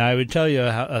 Yeah, I would tell you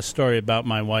a story about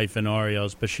my wife and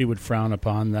Oreos, but she would frown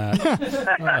upon that.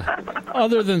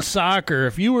 Other than soccer,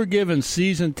 if you were given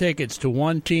season tickets to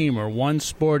one team or one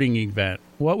sporting event,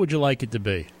 what would you like it to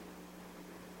be?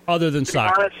 Other than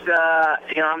soccer. To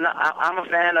be honest, I'm a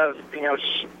fan of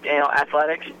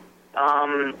athletics.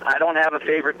 I don't have a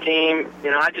favorite team.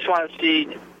 I just want to see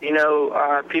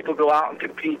people go out and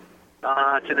compete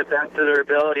to the best of their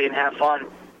ability and have fun.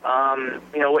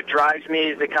 What drives me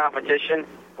is the competition,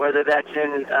 whether that's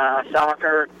in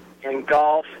soccer, in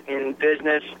golf, in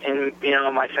business, in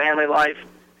my family life.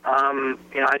 I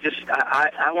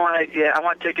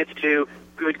want tickets to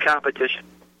good competition.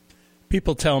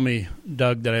 People tell me,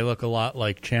 Doug, that I look a lot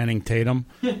like Channing Tatum.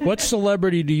 What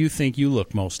celebrity do you think you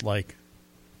look most like?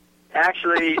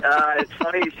 Actually, it's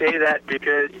funny you say that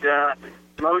because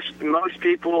most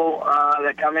people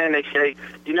that come in, they say,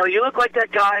 you look like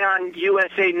that guy on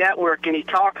USA Network, and he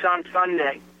talks on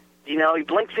Sunday. He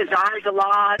blinks his eyes a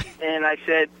lot. And I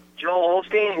said, Joel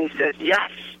Osteen, and he says, yes.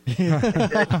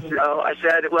 I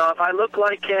said, well, if I look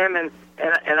like him and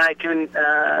I can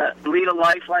lead a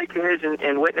life like his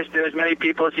and witness to as many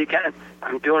people as he can,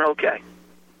 I'm doing okay.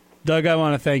 Doug, I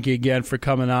want to thank you again for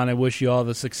coming on. I wish you all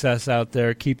the success out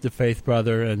there. Keep the faith,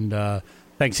 brother, and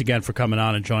thanks again for coming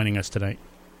on and joining us tonight.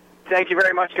 Thank you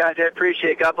very much, guys. I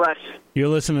appreciate it. God bless. You're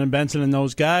listening to Benson and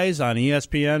Those Guys on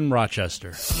ESPN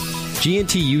Rochester.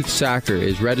 G&T Youth Soccer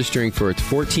is registering for its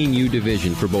 14U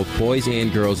division for both boys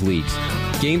and girls leagues.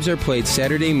 Games are played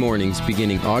Saturday mornings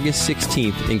beginning August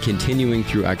 16th and continuing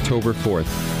through October 4th.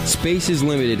 Space is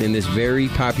limited in this very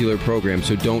popular program,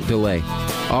 so don't delay.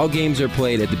 All games are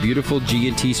played at the beautiful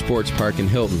G&T Sports Park in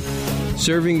Hilton.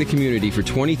 Serving the community for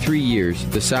 23 years,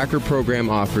 the soccer program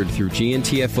offered through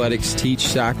G&T Athletics teach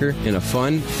soccer in a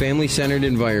fun, family-centered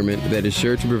environment that is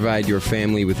sure to provide your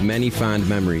family with many fond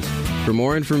memories. For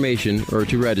more information or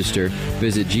to register,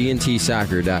 visit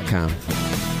gntsoccer.com.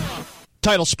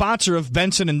 Title sponsor of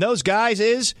Benson and Those Guys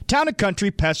is Town &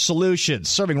 Country Pest Solutions,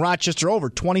 serving Rochester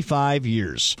over 25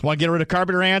 years. Want to get rid of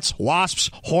carpenter ants, wasps,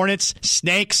 hornets,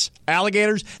 snakes,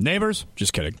 alligators, neighbors?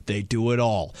 Just kidding. They do it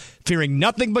all. Fearing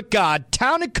nothing but God,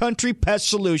 Town & Country Pest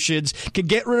Solutions can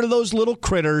get rid of those little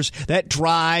critters that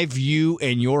drive you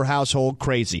and your household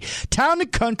crazy. Town &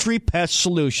 Country Pest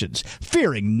Solutions,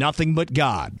 fearing nothing but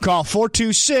God. Call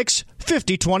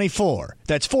 426-5024.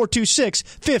 That's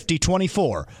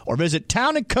 426-5024. Or visit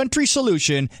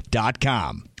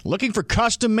townandcountrysolution.com. Looking for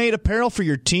custom-made apparel for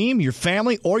your team, your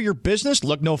family, or your business?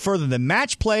 Look no further than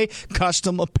Match Play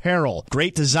Custom Apparel.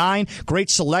 Great design, great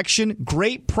selection,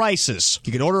 great prices.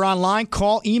 You can order online,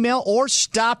 call, email, or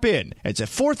stop in. It's at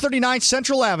 439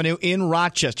 Central Avenue in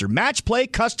Rochester. Match Play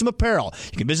Custom Apparel.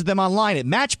 You can visit them online at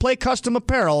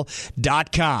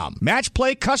matchplaycustomapparel.com.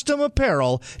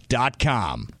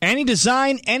 matchplaycustomapparel.com. Any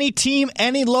design, any team,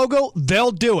 any logo, they'll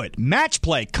do it.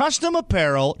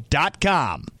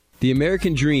 matchplaycustomapparel.com. The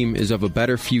American dream is of a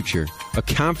better future, a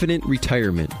confident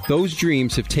retirement. Those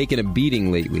dreams have taken a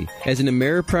beating lately. As an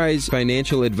Ameriprise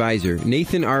financial advisor,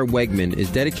 Nathan R. Wegman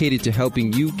is dedicated to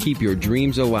helping you keep your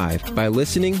dreams alive by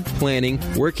listening, planning,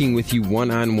 working with you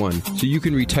one-on-one so you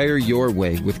can retire your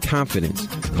way with confidence.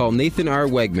 Call Nathan R.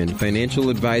 Wegman,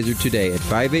 financial advisor, today at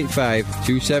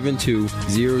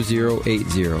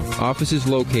 585-272-0080. Office is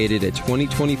located at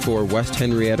 2024 West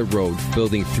Henrietta Road,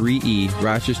 Building 3E,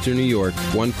 Rochester, New York,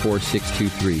 14623.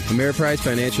 Ameriprise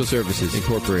Financial Services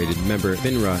Incorporated, member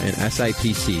FINRA and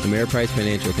SIPC. Ameriprise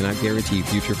Financial cannot guarantee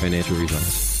future financial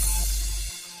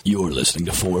results. You're listening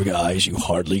to Four Guys You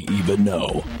Hardly Even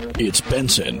Know. It's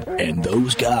Benson and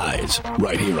Those Guys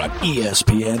right here on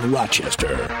ESPN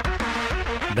Rochester.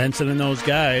 Benson and Those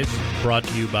Guys, brought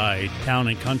to you by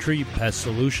Town & Country Pest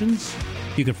Solutions.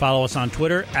 You can follow us on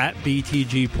Twitter at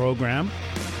BTG Program,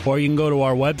 or you can go to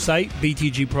our website,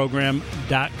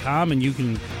 btgprogram.com, and you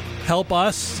can help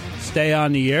us stay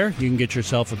on the air. You can get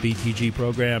yourself a BTG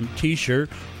Program t-shirt,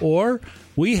 or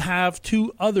we have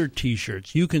two other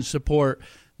t-shirts. You can support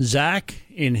Zach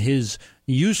in his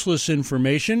useless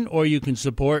information, or you can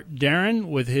support Darren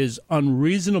with his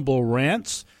unreasonable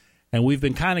rants, and we've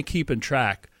been kind of keeping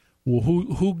track.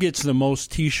 Who gets the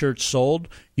most T-shirts sold?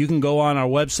 You can go on our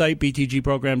website,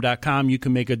 btgprogram.com. You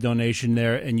can make a donation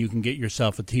there, and you can get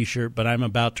yourself a T-shirt. But I'm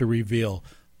about to reveal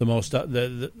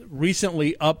the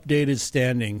recently updated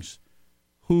standings.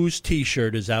 Whose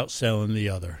T-shirt is outselling the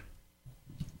other?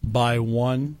 By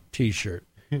one T-shirt.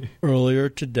 Earlier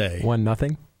today.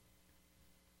 1-0?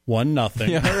 1-0.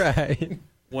 Yeah, all right.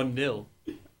 1-0.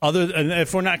 And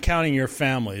if we're not counting your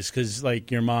families, because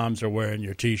like your moms are wearing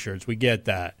your T-shirts, we get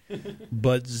that.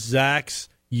 But Zach's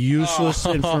useless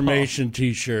information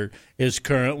T-shirt is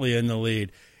currently in the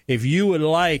lead. If you would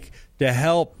like to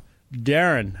help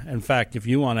Darren, in fact, if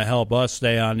you want to help us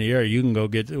stay on the air, you can go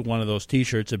get one of those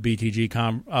T-shirts at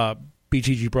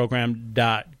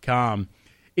btgprogram.com.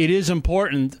 It is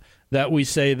important that we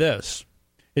say this.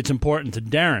 It's important to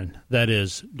Darren, that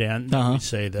is, Dan, that we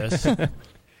say this.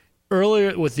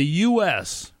 Earlier, with the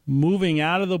U.S. moving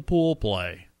out of the pool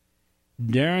play,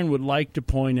 Darren would like to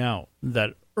point out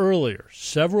that earlier,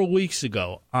 several weeks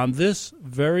ago, on this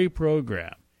very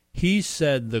program, he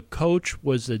said the coach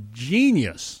was a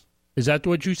genius. Is that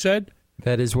what you said?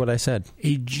 That is what I said.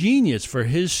 A genius for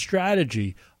his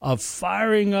strategy of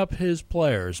firing up his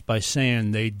players by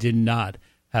saying they did not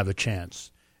have a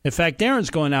chance. In fact, Darren's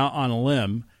going out on a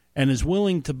limb and is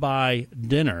willing to buy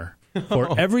dinner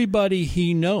for everybody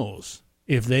he knows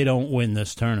if they don't win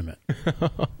this tournament.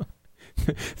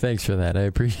 Thanks for that. I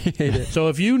appreciate it. So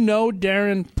if you know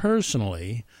Darren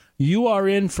personally, you are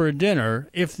in for dinner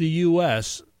if the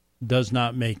U.S. does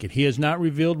not make it. He has not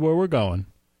revealed where we're going,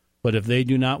 but if they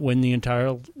do not win the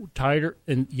entire title,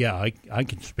 and I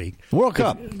can speak. World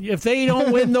Cup. If they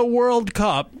don't win the World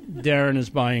Cup, Darren is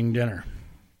buying dinner.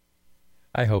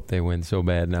 I hope they win so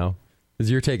bad now,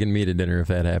 because you're taking me to dinner if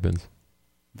that happens.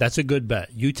 That's a good bet.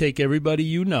 You take everybody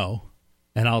you know,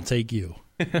 and I'll take you.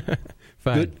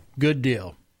 Fine. Good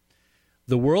deal.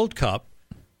 The World Cup,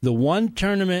 the one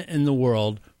tournament in the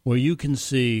world where you can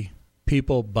see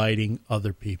people biting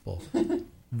other people.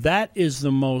 That is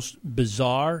the most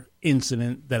bizarre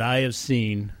incident that I have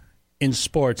seen in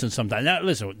sports and sometimes. Now,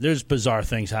 listen, there's bizarre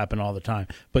things happen all the time,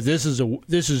 but this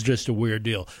is just a weird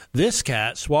deal. This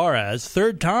cat, Suarez,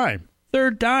 third time.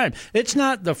 It's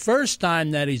not the first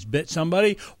time that he's bit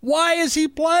somebody. Why is he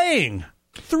playing?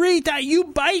 3 times. You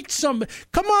bite somebody.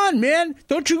 Come on, man.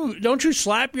 Don't you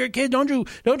slap your kid? Don't you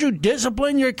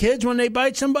discipline your kids when they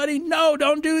bite somebody? No,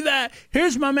 don't do that.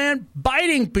 Here's my man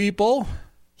biting people.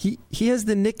 He has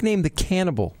the nickname the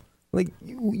Cannibal. Like,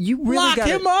 you really lock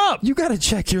him up. You got to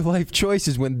check your life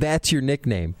choices when that's your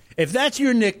nickname. If that's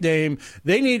your nickname,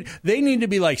 they need to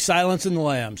be like Silence of the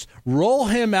Lambs. Roll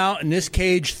him out in this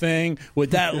cage thing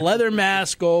with that leather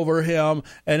mask over him,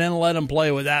 and then let him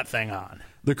play with that thing on.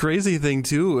 The crazy thing,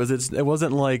 too, is it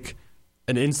wasn't like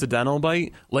an incidental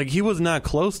bite. Like, he was not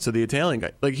close to the Italian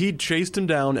guy. Like, he chased him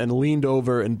down and leaned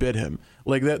over and bit him.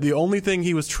 Like, that. The only thing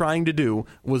he was trying to do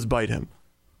was bite him.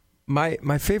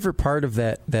 My favorite part of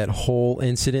that whole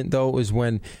incident, though, was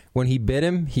when he bit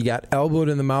him, he got elbowed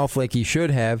in the mouth like he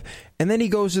should have, and then he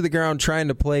goes to the ground trying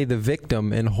to play the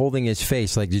victim and holding his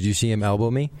face like, did you see him elbow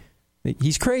me?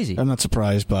 He's crazy. I'm not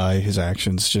surprised by his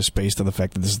actions, just based on the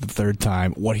fact that this is the third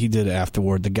time. What he did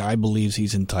afterward, the guy believes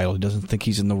he's entitled. He doesn't think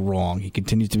he's in the wrong. He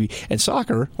continues to be. And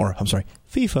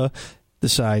FIFA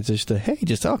decides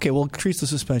we'll increase the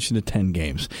suspension to 10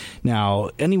 games. Now,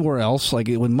 anywhere else, like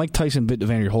when Mike Tyson bit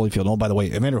Evander Holyfield, oh, by the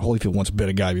way, Evander Holyfield once bit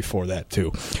a guy before that,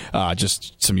 too.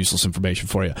 Just some useless information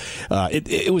for you.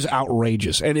 It was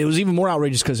outrageous. And it was even more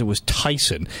outrageous because it was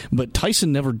Tyson. But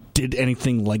Tyson never did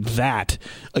anything like that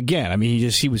again. I mean,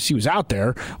 he was out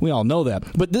there. We all know that.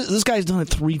 But this guy's done it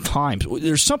 3 times.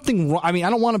 There's something wrong. I mean, I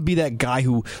don't want to be that guy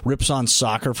who rips on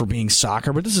soccer for being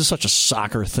soccer, but this is such a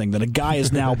soccer thing that a guy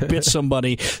has now bit somebody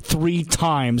 3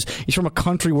 times. He's from a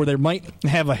country where they might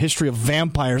have a history of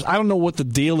vampires. I don't know what the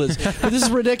deal is, but this is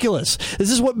ridiculous.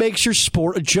 This is what makes your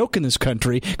sport a joke in this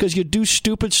country, because you do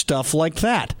stupid stuff like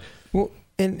that. Well,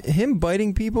 and him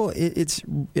biting people,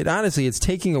 it honestly, it's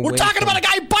taking away. We're talking about a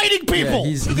guy biting people.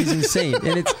 Yeah, he's insane,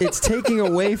 and it's taking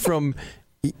away from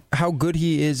how good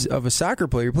he is of a soccer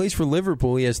player. He plays for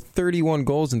Liverpool. He has 31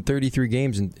 goals in 33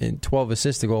 games and 12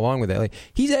 assists to go along with that. Like,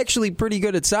 he's actually pretty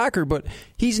good at soccer, but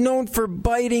he's known for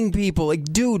biting people. Like,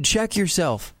 dude, check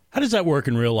yourself. How does that work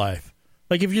in real life?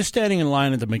 Like, if you're standing in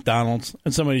line at the McDonald's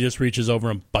and somebody just reaches over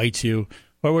and bites you,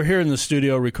 or we're here in the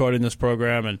studio recording this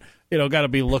program and, got to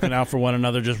be looking out for one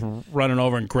another, just running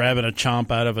over and grabbing a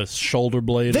chomp out of a shoulder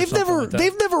blade. They've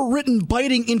never written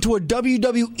biting into a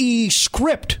WWE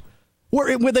script.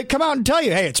 Where they come out and tell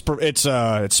you, hey, it's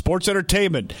sports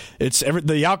entertainment.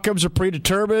 The outcomes are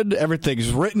predetermined.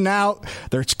 Everything's written out.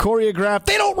 It's choreographed.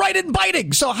 They don't write in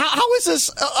biting. So how is this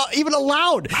even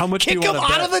allowed? How much kick do you him want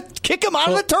out to bet?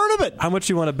 of the tournament? How much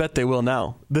do you want to bet they will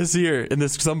now this year? And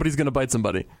somebody's going to bite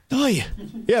somebody. Oh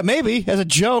yeah, maybe as a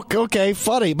joke. Okay,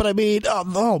 funny, but I mean,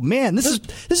 oh man, this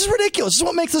is ridiculous. This is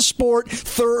what makes the sport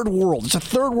third world. It's a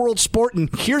third world sport, and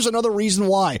here's another reason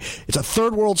why it's a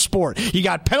third world sport. You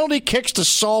got penalty kicks to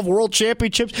solve world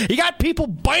championships. You got people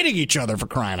biting each other, for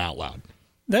crying out loud.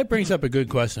 That brings up a good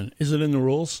question. Is it in the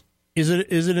rules? Is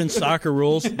it in soccer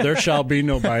rules? There shall be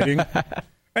no biting.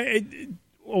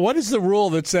 What is the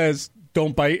rule that says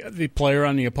don't bite the player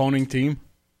on the opposing team.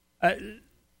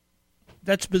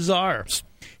 That's bizarre.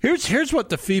 Here's what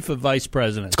the FIFA vice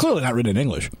president. It's clearly not written in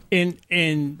English.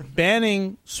 In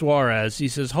banning Suarez, he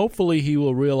says, hopefully he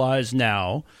will realize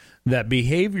now that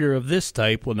behavior of this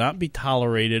type will not be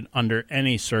tolerated under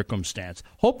any circumstance.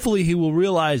 Hopefully he will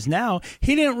realize now.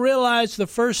 He didn't realize the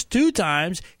first 2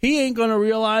 times. He ain't going to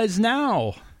realize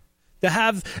now. To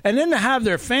have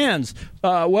their fans,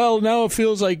 now it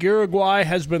feels like Uruguay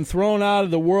has been thrown out of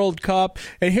the World Cup.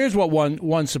 And here's what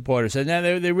one supporter said. Now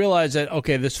they realize that,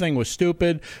 okay, this thing was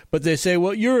stupid, but they say,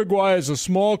 well, Uruguay is a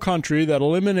small country that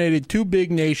eliminated 2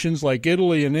 big nations like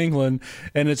Italy and England,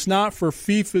 and it's not for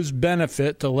FIFA's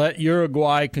benefit to let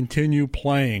Uruguay continue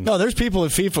playing. No, there's people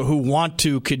at FIFA who want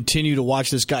to continue to watch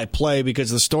this guy play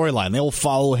because of the storyline. They will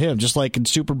follow him, just like in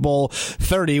Super Bowl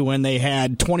 30 when they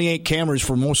had 28 cameras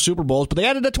for most Super Bowls, but they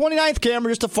added a 29th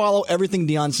camera just to follow everything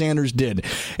Deion Sanders did.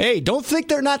 Hey, don't think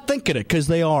they're not thinking it, because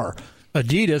they are.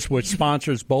 Adidas, which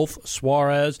sponsors both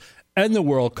Suarez and the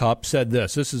World Cup, said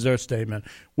this. This is their statement.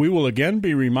 We will again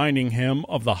be reminding him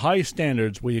of the high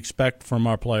standards we expect from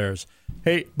our players.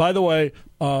 Hey, by the way,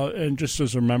 and just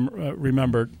as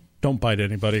remember, don't bite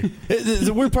anybody.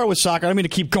 The weird part with soccer, I don't mean to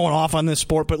keep going off on this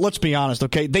sport, but let's be honest,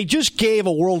 okay? They just gave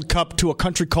a World Cup to a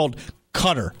country called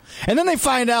Qatar. And then they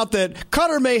find out that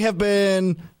Qatar may have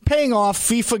been paying off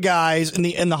FIFA guys in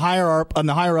the higher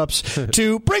ups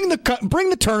to bring the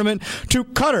tournament to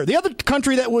Qatar. The other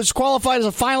country that was qualified as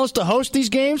a finalist to host these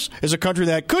games is a country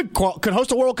that could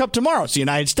host a World Cup tomorrow. It's the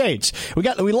United States.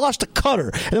 We lost to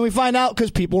Qatar, and then we find out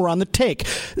because people were on the take.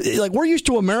 Like, we're used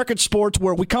to American sports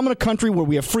where we come in a country where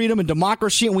we have freedom and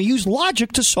democracy, and we use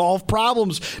logic to solve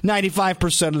problems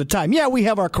 95% of the time. Yeah, we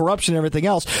have our corruption and everything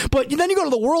else, but then you go to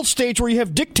the world stage where you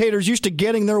have dictators used to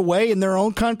getting their way in their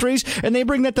own countries, and they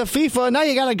bring that to FIFA, and now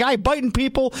you got a guy biting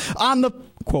people on the,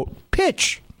 quote,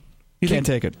 pitch. You can't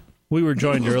take it. We were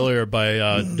joined earlier by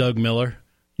Doug Miller.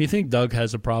 Do you think Doug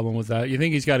has a problem with that? You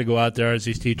think he's got to go out there as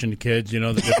he's teaching the kids, the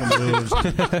different moves?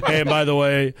 Hey, and by the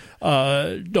way,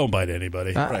 don't bite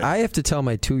anybody. I have to tell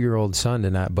my 2-year-old son to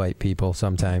not bite people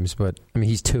sometimes, but,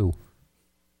 he's 2.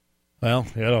 Well,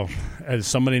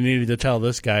 somebody needed to tell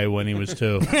this guy when he was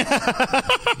 2.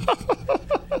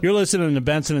 You're listening to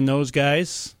Benson and Those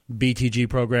Guys,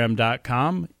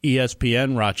 BTGprogram.com,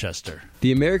 ESPN Rochester.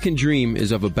 The American dream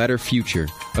is of a better future,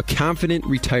 a confident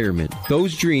retirement.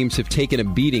 Those dreams have taken a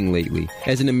beating lately.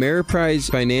 As an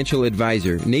Ameriprise financial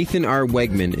advisor, Nathan R.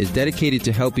 Wegman is dedicated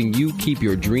to helping you keep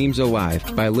your dreams alive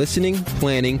by listening,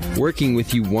 planning, working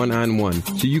with you one-on-one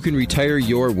so you can retire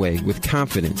your way with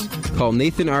confidence. Call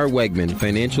Nathan R. Wegman,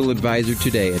 financial advisor,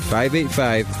 today at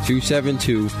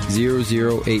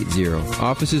 585-272-0080.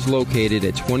 Office is located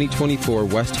at 2024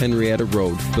 West Henrietta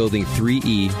Road, Building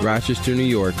 3E, Rochester, New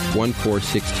York,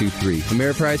 14623.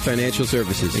 Ameriprise Financial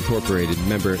Services, Incorporated,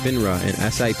 member FINRA and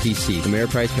SIPC.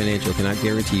 Ameriprise Financial cannot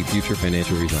guarantee future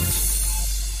financial results.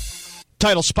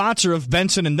 Title sponsor of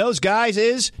Benson and Those Guys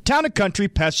is Town & Country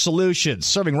Pest Solutions,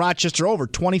 serving Rochester over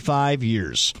 25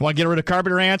 years. Want to get rid of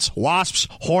carpenter ants, wasps,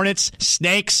 hornets,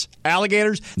 snakes,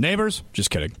 alligators, neighbors?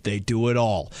 Just kidding. They do it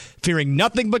all. Fearing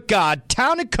nothing but God,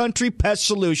 Town & Country Pest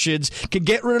Solutions can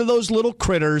get rid of those little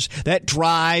critters that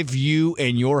drive you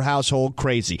and your household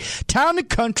crazy. Town &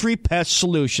 Country Pest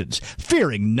Solutions,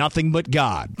 fearing nothing but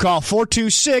God. Call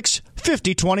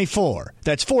 426-5024.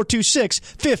 That's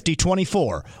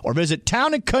 426-5024. Or visit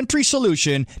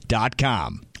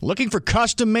townandcountrysolution.com. Looking for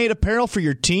custom-made apparel for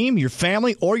your team, your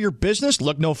family, or your business?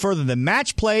 Look no further than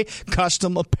Match Play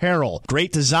Custom Apparel.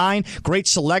 Great design, great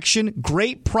selection,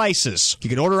 great prices. You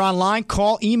can order online,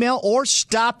 call, email, or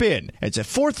stop in. It's at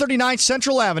 439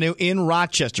 Central Avenue in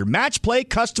Rochester. Match Play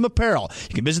Custom Apparel.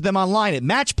 You can visit them online at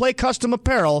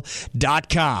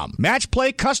matchplaycustomapparel.com.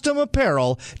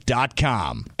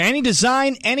 matchplaycustomapparel.com. Any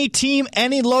design, any team,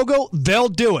 any logo, they'll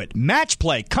do it.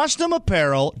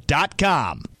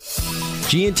 matchplaycustomapparel.com.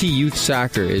 GNT Youth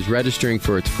Soccer is registering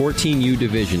for its 14U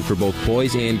division for both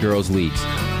boys and girls leagues.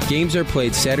 Games are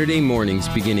played Saturday mornings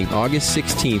beginning August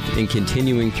 16th and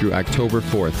continuing through October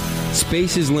 4th.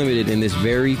 Space is limited in this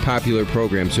very popular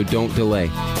program, so don't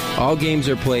delay. All games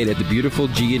are played at the beautiful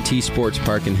G&T Sports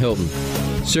Park in Hilton.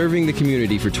 Serving the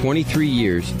community for 23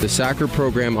 years, the soccer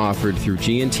program offered through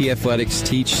G&T Athletics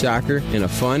teach soccer in a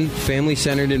fun,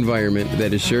 family-centered environment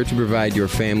that is sure to provide your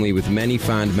family with many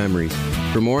fond memories.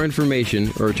 For more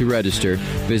information or to register,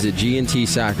 visit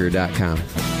gntsoccer.com.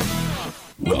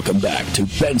 Welcome back to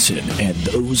Benson and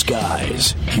Those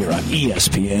Guys here on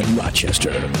ESPN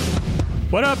Rochester.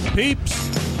 What up, peeps?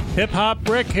 Hip-hop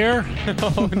Rick here.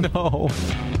 Oh, no.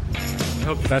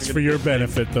 That's for your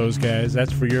benefit, those guys.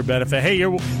 That's for your benefit. Hey,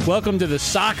 you're welcome to the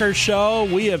Soccer Show.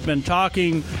 We have been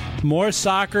talking more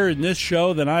soccer in this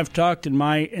show than I've talked in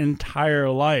my entire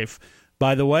life.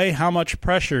 By the way, how much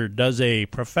pressure does a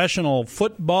professional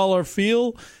footballer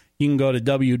feel? You can go to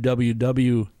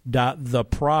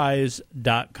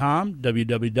www.theprize.com,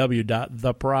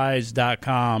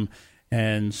 www.theprize.com,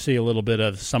 and see a little bit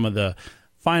of some of the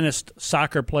finest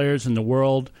soccer players in the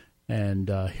world and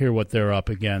hear what they're up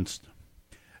against.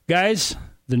 Guys,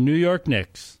 the New York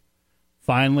Knicks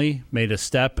finally made a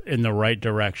step in the right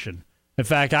direction. In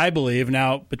fact, I believe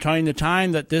now, between the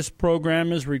time that this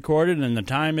program is recorded and the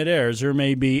time it airs, there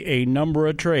may be a number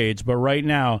of trades. But right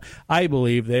now, I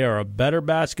believe they are a better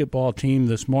basketball team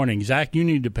this morning. Zach, you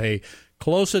need to pay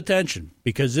close attention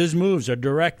because these moves are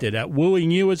directed at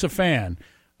wooing you as a fan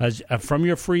from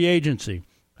your free agency.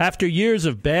 After years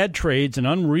of bad trades and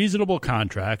unreasonable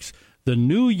contracts, the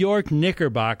New York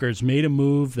Knickerbockers made a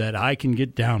move that I can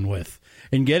get down with.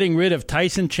 In getting rid of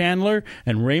Tyson Chandler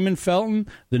and Raymond Felton,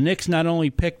 the Knicks not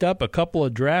only picked up a couple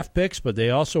of draft picks, but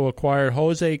they also acquired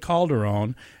Jose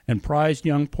Calderon and prized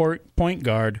young point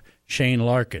guard Shane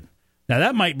Larkin. Now,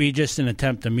 that might be just an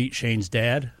attempt to meet Shane's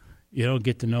dad. You know,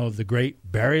 get to know the great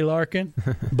Barry Larkin.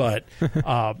 But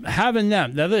having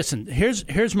them. Now, listen,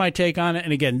 here's my take on it.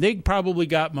 And, again, they probably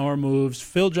got more moves.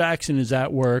 Phil Jackson is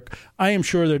at work. I am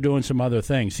sure they're doing some other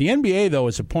things. The NBA, though,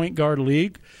 is a point guard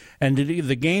league. And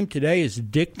the game today is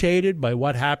dictated by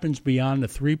what happens beyond the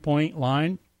three-point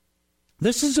line.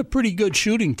 This is a pretty good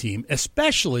shooting team,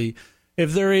 especially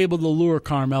if they're able to lure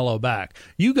Carmelo back.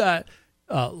 You got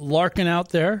Larkin out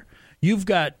there. You've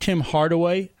got Tim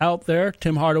Hardaway out there,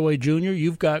 Tim Hardaway Jr.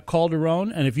 You've got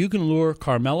Calderon. And if you can lure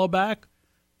Carmelo back,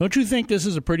 don't you think this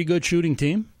is a pretty good shooting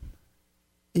team?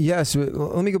 Yes.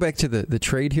 Let me go back to the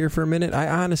trade here for a minute. I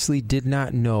honestly did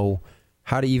not know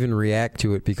how to even react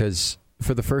to it because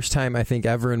for the first time, I think,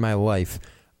 ever in my life,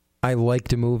 I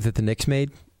liked a move that the Knicks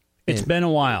made. It's been a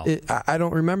while. I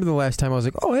don't remember the last time I was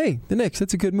like, oh, hey, the Knicks,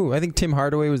 that's a good move. I think Tim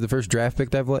Hardaway was the first draft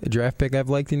pick I've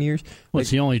liked in years. Well, it's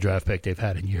the only draft pick they've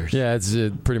had in years. Yeah, it's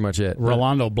pretty much it.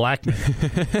 Rolando Blackman.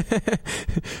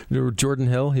 Jordan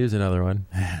Hill, here's another one.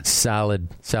 Man. Solid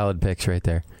picks right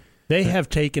there. They have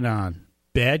taken on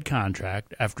bad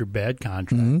contract after bad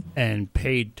contract and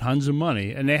paid tons of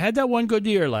money. And they had that one good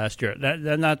year last year.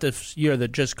 That not this year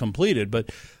that just completed, but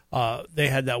they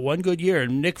had that one good year.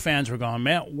 And Knicks fans were going,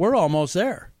 man, we're almost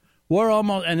there.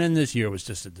 And then this year was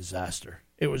just a disaster.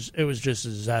 It was just a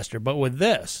disaster. But with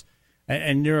this,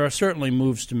 and there are certainly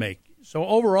moves to make. So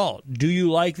overall, do you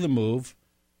like the move?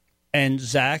 And,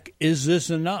 Zach, is this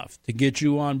enough to get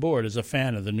you on board as a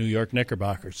fan of the New York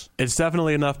Knickerbockers? It's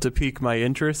definitely enough to pique my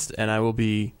interest, and I will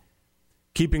be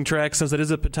keeping track. Since it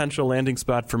is a potential landing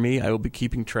spot for me, I will be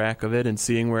keeping track of it and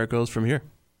seeing where it goes from here.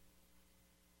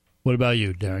 What about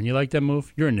you, Darren? You like that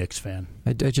move? You're a Knicks fan.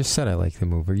 I just said I like the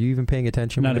move. Are you even paying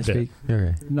attention when I speak?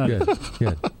 Okay. Not good.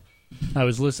 Good. I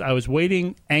was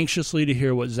waiting anxiously to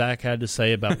hear what Zach had to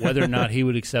say about whether or not he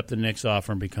would accept the Knicks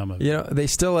offer and become a... You know, they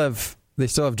still have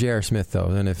J.R. Smith,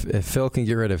 though, and if Phil can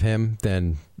get rid of him,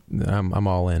 then I'm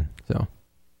all in. So,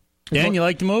 Dan, you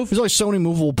like to move? There's only so many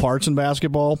movable parts in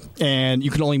basketball, and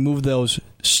you can only move those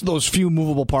few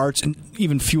movable parts in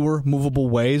even fewer movable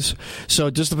ways. So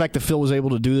just the fact that Phil was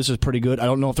able to do this is pretty good. I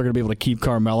don't know if they're going to be able to keep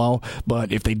Carmelo,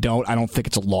 but if they don't, I don't think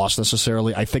it's a loss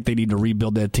necessarily. I think they need to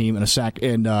rebuild that team. And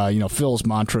Phil's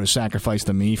mantra is sacrifice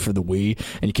the me for the we,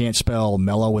 and you can't spell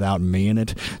Melo without me in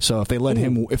it. So if they let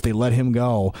him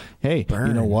go, hey, Burn.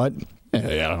 You know what? I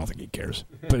don't think he cares.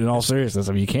 But in all seriousness,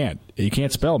 I mean, you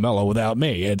can't spell Melo without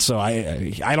me. And so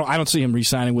I don't see him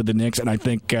re-signing with the Knicks. And I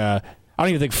think I don't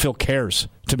even think Phil cares,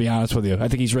 to be honest with you. I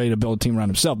think he's ready to build a team around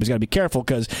himself. But he's got to be careful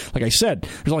because, like I said,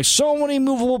 there's only so many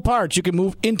movable parts you can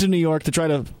move into New York to try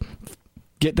to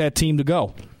get that team to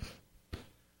go.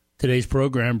 Today's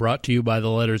program brought to you by the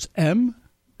letters M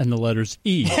and the letters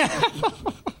E.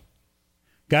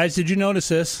 Guys, did you notice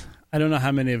this? I don't know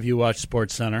how many of you watch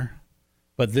SportsCenter.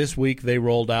 But this week they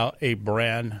rolled out a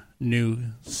brand new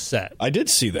set. I did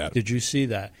see that. Did you see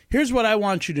that? Here's what I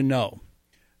want you to know.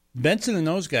 Benson and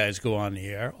those guys go on the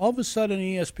air. All of a sudden,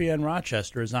 ESPN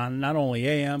Rochester is on not only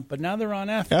AM, but now they're on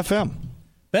FM.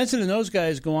 Benson and those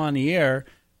guys go on the air,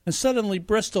 and suddenly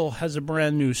Bristol has a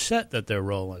brand new set that they're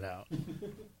rolling out.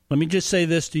 Let me just say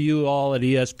this to you all at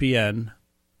ESPN.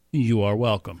 You are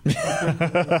welcome.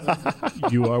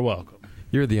 You are welcome.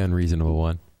 You're the unreasonable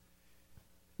one.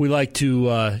 We like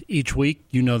to, each week,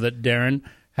 you know that Darren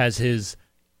has his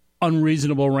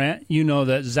unreasonable rant. You know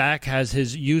that Zach has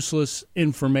his useless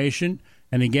information.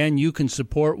 And again, you can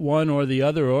support one or the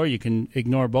other, or you can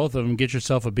ignore both of them. Get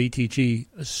yourself a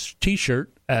BTG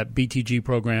T-shirt at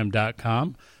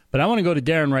btgprogram.com. But I want to go to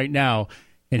Darren right now,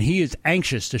 and he is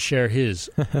anxious to share his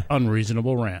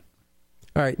unreasonable rant.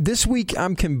 All right, this week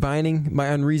I'm combining my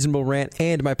unreasonable rant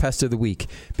and my pest of the week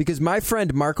because my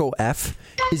friend Marco F.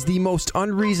 is the most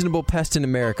unreasonable pest in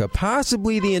America,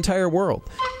 possibly the entire world.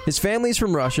 His family's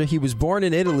from Russia, he was born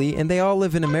in Italy, and they all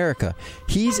live in America.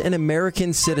 He's an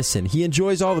American citizen. He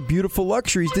enjoys all the beautiful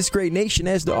luxuries this great nation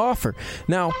has to offer.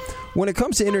 Now, when it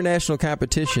comes to international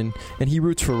competition and he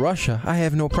roots for Russia, I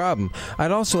have no problem.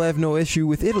 I'd also have no issue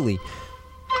with Italy.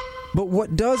 But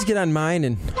what does get on mine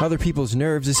and other people's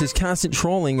nerves is his constant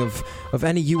trolling of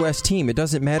any U.S. team. It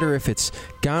doesn't matter if it's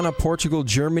Ghana, Portugal,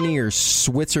 Germany, or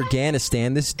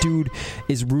Switzerganistan. This dude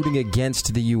is rooting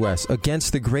against the U.S.,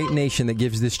 against the great nation that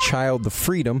gives this child the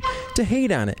freedom to hate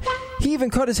on it. He even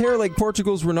cut his hair like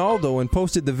Portugal's Ronaldo and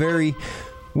posted the very,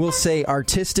 we'll say,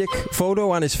 artistic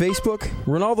photo on his Facebook.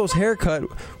 Ronaldo's haircut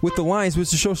with the lines was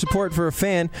to show support for a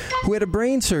fan who had a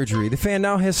brain surgery. The fan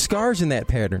now has scars in that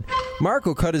pattern.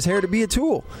 Marco cut his hair to be a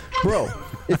tool. Bro,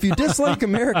 if you dislike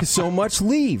America so much,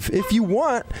 leave. If you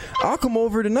want, I'll come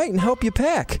over tonight and help you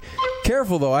pack.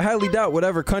 Careful, though. I highly doubt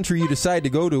whatever country you decide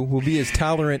to go to will be as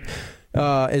tolerant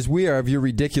as we are of your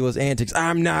ridiculous antics.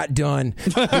 I'm not done.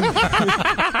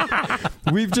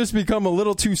 We've just become a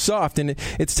little too soft, and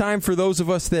it's time for those of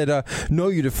us that know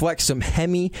you to flex some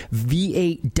Hemi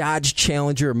V8 Dodge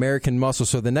Challenger American muscle.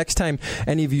 So the next time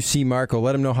any of you see Marco,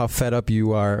 let him know how fed up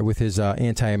you are with his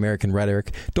anti-American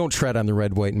rhetoric. Don't tread on the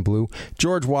red, white, and blue.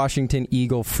 George Washington,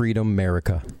 Eagle, Freedom,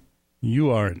 America. You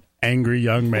are an angry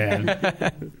young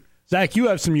man. Zach, you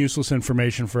have some useless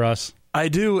information for us. I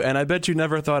do, and I bet you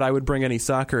never thought I would bring any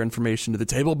soccer information to the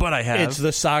table, but I have. It's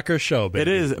the soccer show, baby. It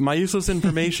is. My useless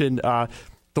information,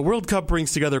 the World Cup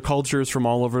brings together cultures from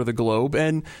all over the globe,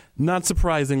 and not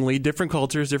surprisingly, different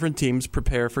cultures, different teams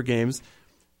prepare for games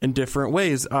in different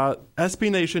ways.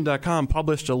 SBNation.com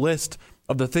published a list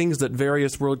of the things that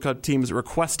various World Cup teams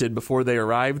requested before they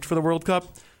arrived for the World Cup.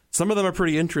 Some of them are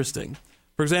pretty interesting.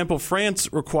 For example,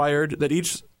 France required that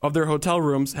each of their hotel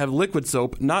rooms have liquid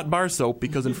soap, not bar soap,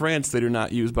 because in France they do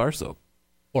not use bar soap.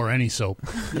 Or any soap.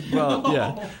 Well,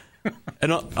 yeah.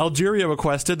 And Algeria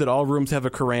requested that all rooms have a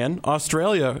Quran.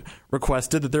 Australia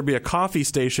requested that there be a coffee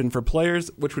station for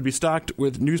players, which would be stocked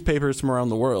with newspapers from around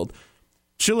the world.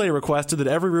 Chile requested that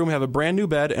every room have a brand new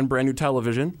bed and brand new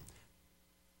television.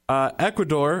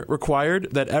 Ecuador required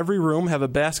that every room have a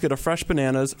basket of fresh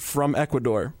bananas from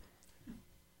Ecuador.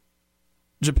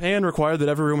 Japan required that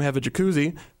every room have a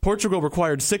jacuzzi. Portugal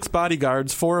required 6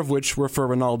 bodyguards, 4 of which were for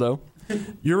Ronaldo.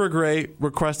 Uruguay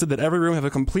requested that every room have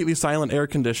a completely silent air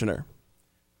conditioner.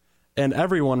 And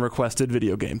everyone requested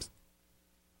video games.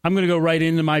 I'm going to go right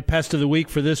into my pest of the week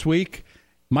for this week.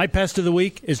 My pest of the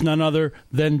week is none other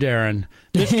than Darren.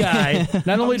 This guy,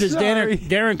 not only does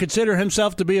Darren consider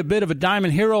himself to be a bit of a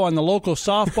diamond hero on the local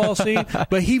softball scene,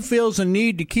 but he feels a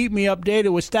need to keep me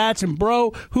updated with stats. And,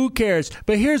 bro, who cares?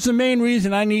 But here's the main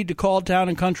reason I need to call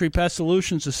Town & Country Pest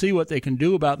Solutions to see what they can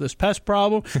do about this pest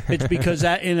problem. It's because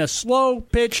that in a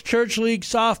slow-pitch church league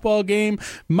softball game,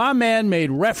 my man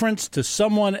made reference to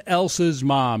someone else's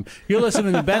mom. You're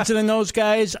listening to Benson and those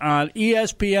guys on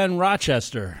ESPN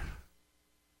Rochester.